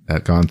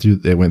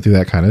went through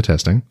that kind of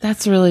testing.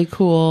 That's really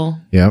cool.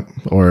 Yep.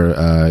 Or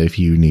if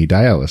you need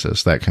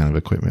dialysis, that kind of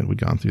equipment, we've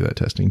gone through that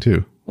testing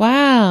too.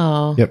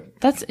 Wow.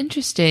 Yep. That's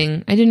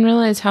interesting. I didn't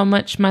realize how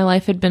much my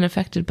life had been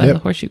affected by the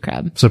horseshoe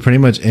crab. So pretty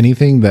much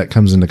anything that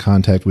comes into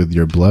contact with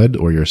your blood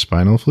or your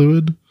spinal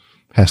fluid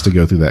has to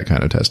go through that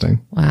kind of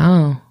testing.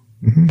 Wow.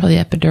 Probably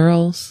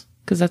epidurals,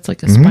 because that's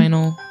like a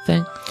spinal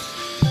thing.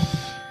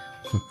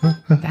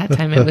 That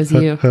time it was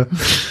you.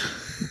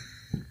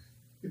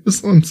 It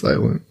was on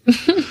silent.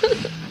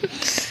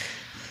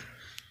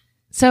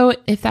 So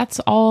if that's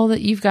all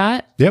that you've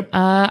got, Yep.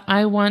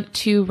 I want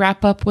to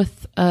wrap up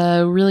with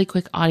a really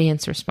quick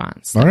audience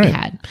response that All right. we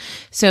had.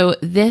 So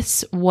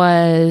this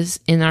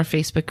was in our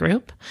Facebook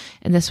group,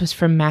 and this was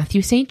from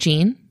Matthew St.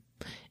 Jean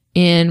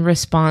in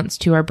response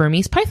to our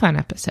Burmese python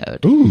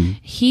episode. Ooh.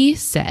 He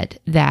said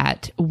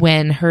that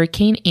when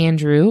Hurricane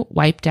Andrew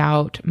wiped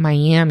out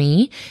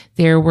Miami,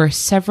 there were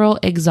several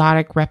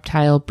exotic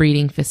reptile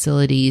breeding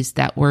facilities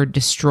that were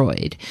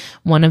destroyed.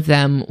 One of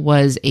them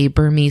was a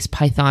Burmese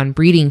python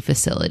breeding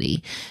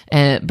facility.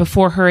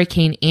 Before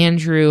Hurricane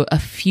Andrew, a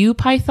few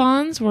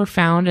pythons were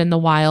found in the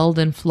wild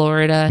in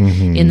Florida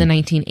in the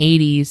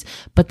 1980s.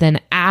 But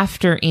then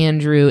after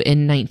Andrew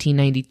in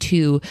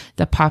 1992,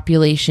 the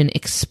population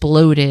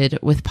exploded,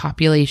 with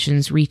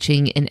populations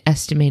reaching an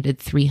estimated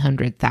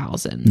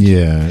 300,000.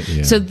 Yeah.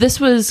 So this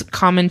was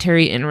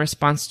commentary in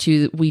response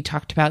to, we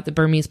talked about the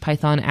Burmese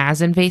python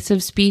as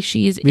invasive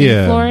species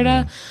in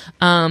Florida,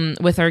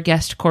 with our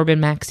guest Corbin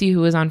Maxey, who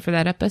was on for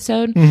that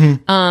episode.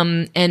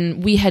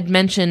 And we had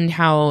mentioned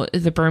how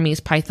the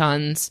Burmese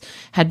pythons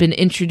had been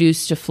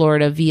introduced to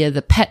Florida via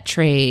the pet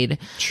trade.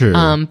 Sure.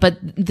 But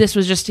this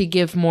was just to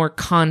give more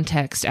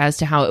context as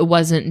to how it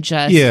wasn't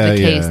just the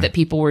case that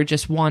people were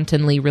just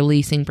wantonly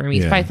releasing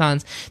Burmese pythons.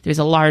 There's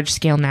a large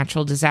scale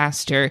natural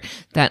disaster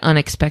that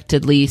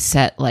unexpectedly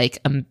set like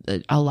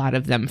a lot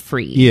of them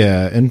free.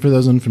 Yeah. And for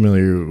those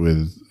unfamiliar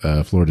with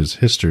Florida's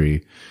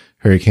history,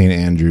 Hurricane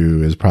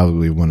Andrew is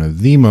probably one of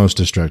the most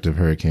destructive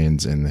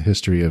hurricanes in the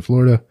history of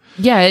Florida.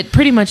 Yeah, it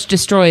pretty much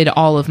destroyed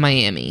all of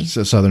Miami.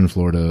 So southern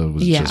Florida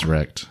was just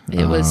wrecked.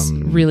 It was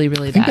really,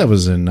 really bad. I think that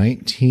was in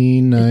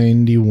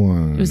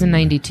 1991. It was in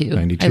 92.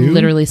 92? I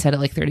literally said it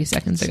like 30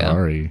 seconds ago.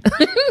 Sorry.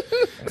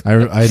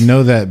 I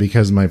know that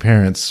because my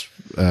parents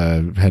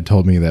had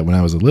told me that when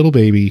I was a little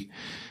baby,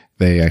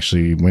 they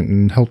actually went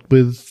and helped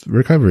with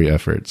recovery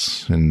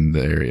efforts in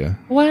the area.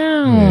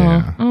 Wow.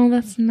 Yeah. Oh,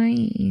 that's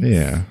nice.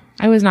 Yeah.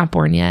 I was not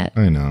born yet.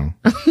 I know.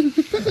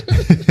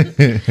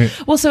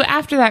 Well, so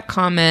after that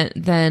comment,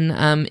 then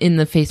in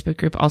the Facebook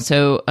group,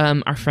 also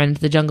our friend,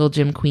 the Jungle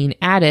Gym Queen,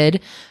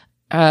 added,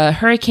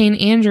 Hurricane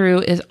Andrew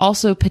is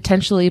also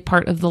potentially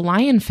part of the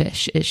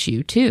lionfish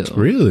issue, too.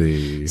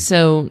 Really?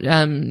 So,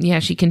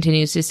 she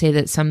continues to say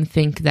that some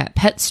think that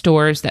pet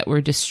stores that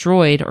were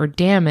destroyed or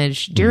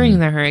damaged during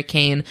the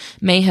hurricane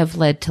may have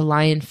led to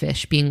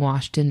lionfish being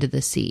washed into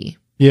the sea.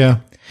 Yeah.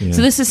 Yeah.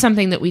 So this is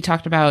something that we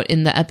talked about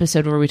in the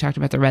episode where we talked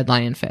about the red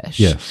lionfish.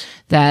 Yes.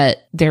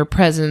 That their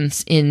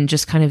presence in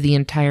just kind of the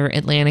entire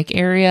Atlantic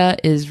area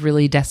is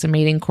really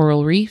decimating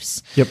coral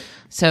reefs. Yep.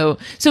 So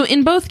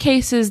in both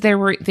cases, they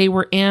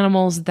were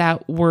animals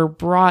that were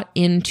brought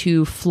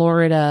into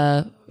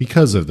Florida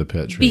because of the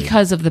pet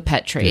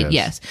trade.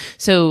 Yes.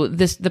 So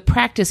the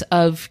practice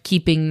of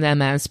keeping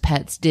them as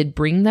pets did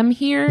bring them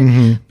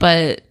here,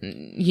 but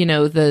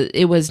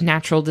it was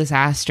natural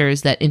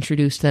disasters that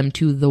introduced them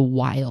to the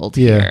wild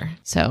here.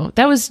 So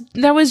that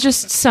was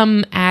just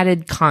some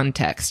added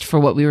context for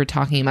what we were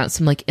talking about,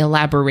 some like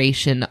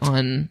elaboration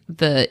on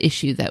the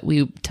issue that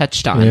we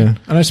touched on. Yeah.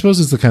 And I suppose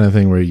it's the kind of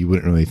thing where you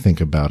wouldn't really think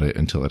about it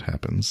until it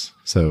happens.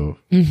 So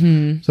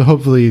so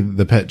hopefully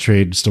the pet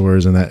trade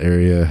stores in that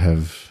area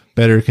have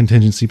better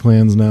contingency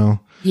plans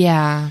now.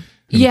 Yeah.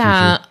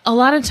 Yeah. A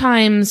lot of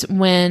times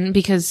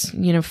because,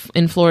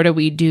 in Florida,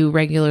 we do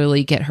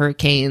regularly get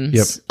hurricanes.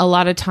 Yep. A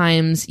lot of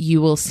times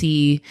you will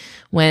see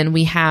when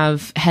we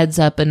have heads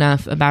up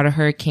enough about a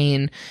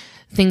hurricane,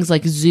 things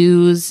like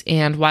zoos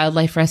and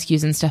wildlife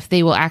rescues and stuff,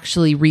 they will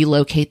actually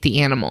relocate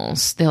the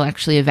animals. They'll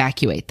actually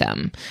evacuate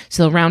them.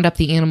 So they'll round up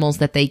the animals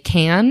that they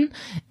can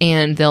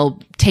and they'll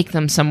take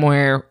them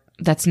somewhere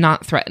that's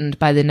not threatened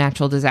by the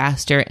natural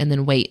disaster and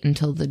then wait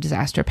until the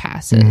disaster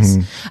passes.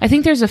 I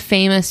think there's a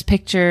famous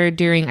picture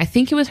during, I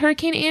think it was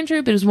Hurricane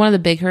Andrew, but it was one of the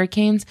big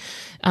hurricanes,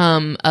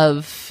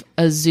 of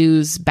a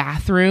zoo's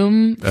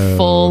bathroom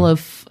full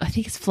of, I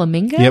think it's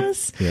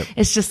flamingos. Yep.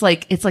 It's just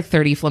like, it's like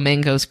 30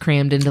 flamingos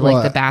crammed into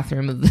like the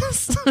bathroom of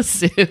this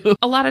zoo.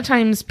 A lot of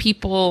times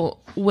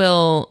people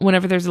will,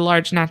 whenever there's a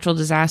large natural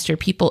disaster,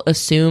 people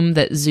assume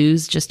that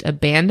zoos just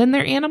abandon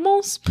their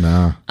animals.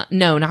 Nah.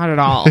 No, not at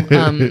all.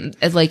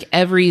 As like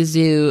every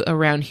zoo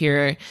around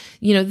here,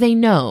 they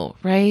know,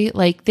 right?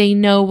 Like they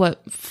know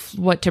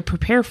what to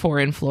prepare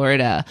for in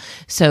Florida.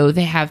 So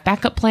they have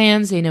backup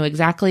plans. They know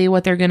exactly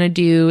what they're going to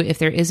do. If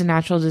there is a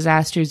natural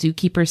disaster,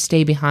 zookeepers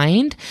stay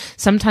behind.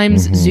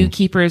 Sometimes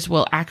zookeepers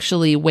will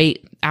actually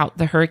wait out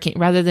the hurricane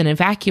rather than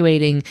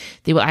evacuating.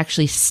 They will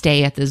actually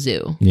stay at the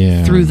zoo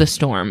through the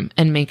storm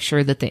and make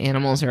sure that the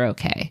animals are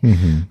okay.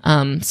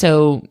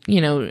 So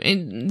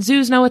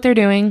zoos know what they're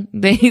doing.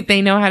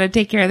 They know how to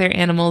take care of their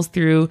animals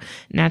through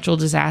natural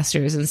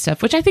disasters and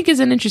stuff, which I think is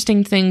an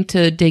interesting thing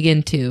to dig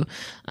into.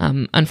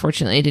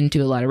 Unfortunately, I didn't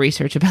do a lot of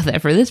research about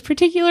that for this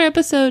particular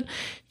episode.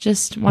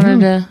 Just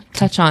wanted to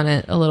touch on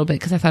it a little bit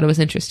because I thought it was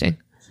interesting.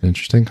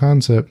 Interesting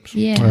concept.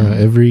 Yeah.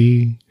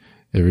 Every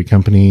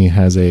company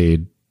has a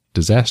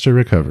disaster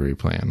recovery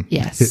plan.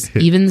 Yes.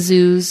 Even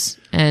zoos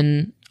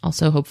and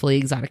also hopefully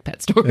exotic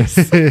pet stores.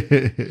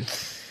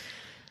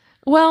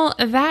 Well,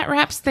 that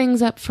wraps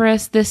things up for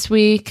us this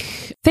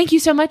week. Thank you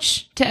so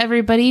much to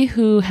everybody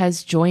who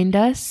has joined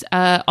us.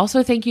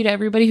 Also, thank you to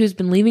everybody who's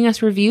been leaving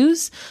us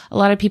reviews. A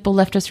lot of people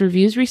left us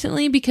reviews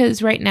recently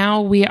because right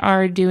now we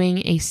are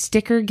doing a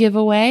sticker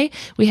giveaway.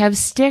 We have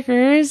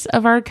stickers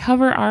of our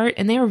cover art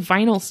and they are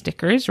vinyl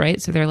stickers,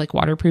 right? So they're like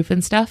waterproof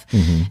and stuff.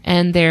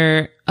 And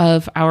they're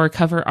of our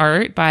cover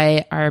art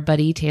by our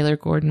buddy Taylor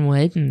Gordon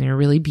Wood, and they're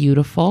really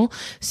beautiful.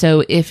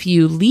 So if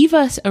you leave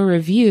us a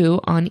review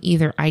on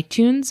either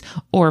iTunes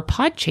or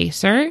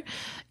Podchaser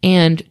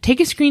and take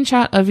a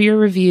screenshot of your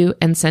review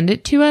and send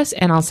it to us,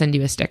 and I'll send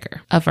you a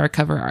sticker of our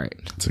cover art.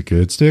 It's a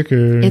good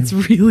sticker. It's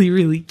really,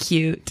 really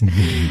cute.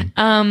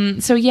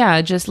 So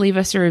yeah, just leave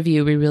us a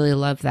review. We really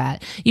love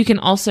that. You can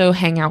also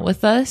hang out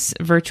with us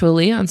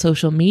virtually on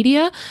social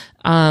media.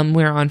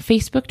 We're on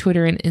Facebook,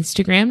 Twitter, and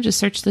Instagram. Just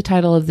search the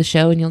title of the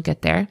show and you'll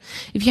get there.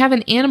 If you have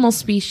an animal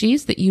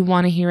species that you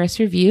want to hear us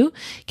review,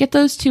 get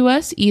those to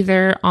us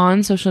either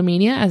on social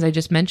media, as I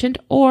just mentioned,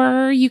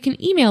 or you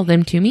can email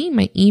them to me.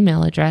 My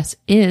email address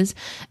is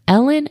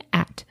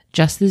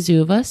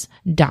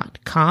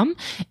ellen@justthezooofus.com.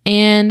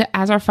 And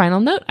as our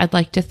final note, I'd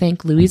like to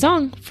thank Louis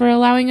Zong for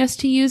allowing us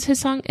to use his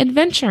song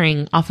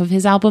Adventuring off of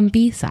his album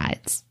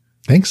B-Sides.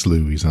 Thanks,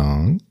 Louis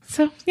Zong.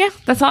 So yeah,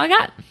 that's all I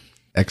got.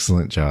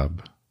 Excellent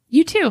job.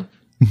 You too.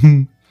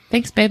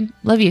 Thanks, babe.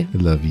 Love you. I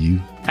love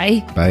you.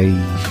 Bye.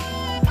 Bye.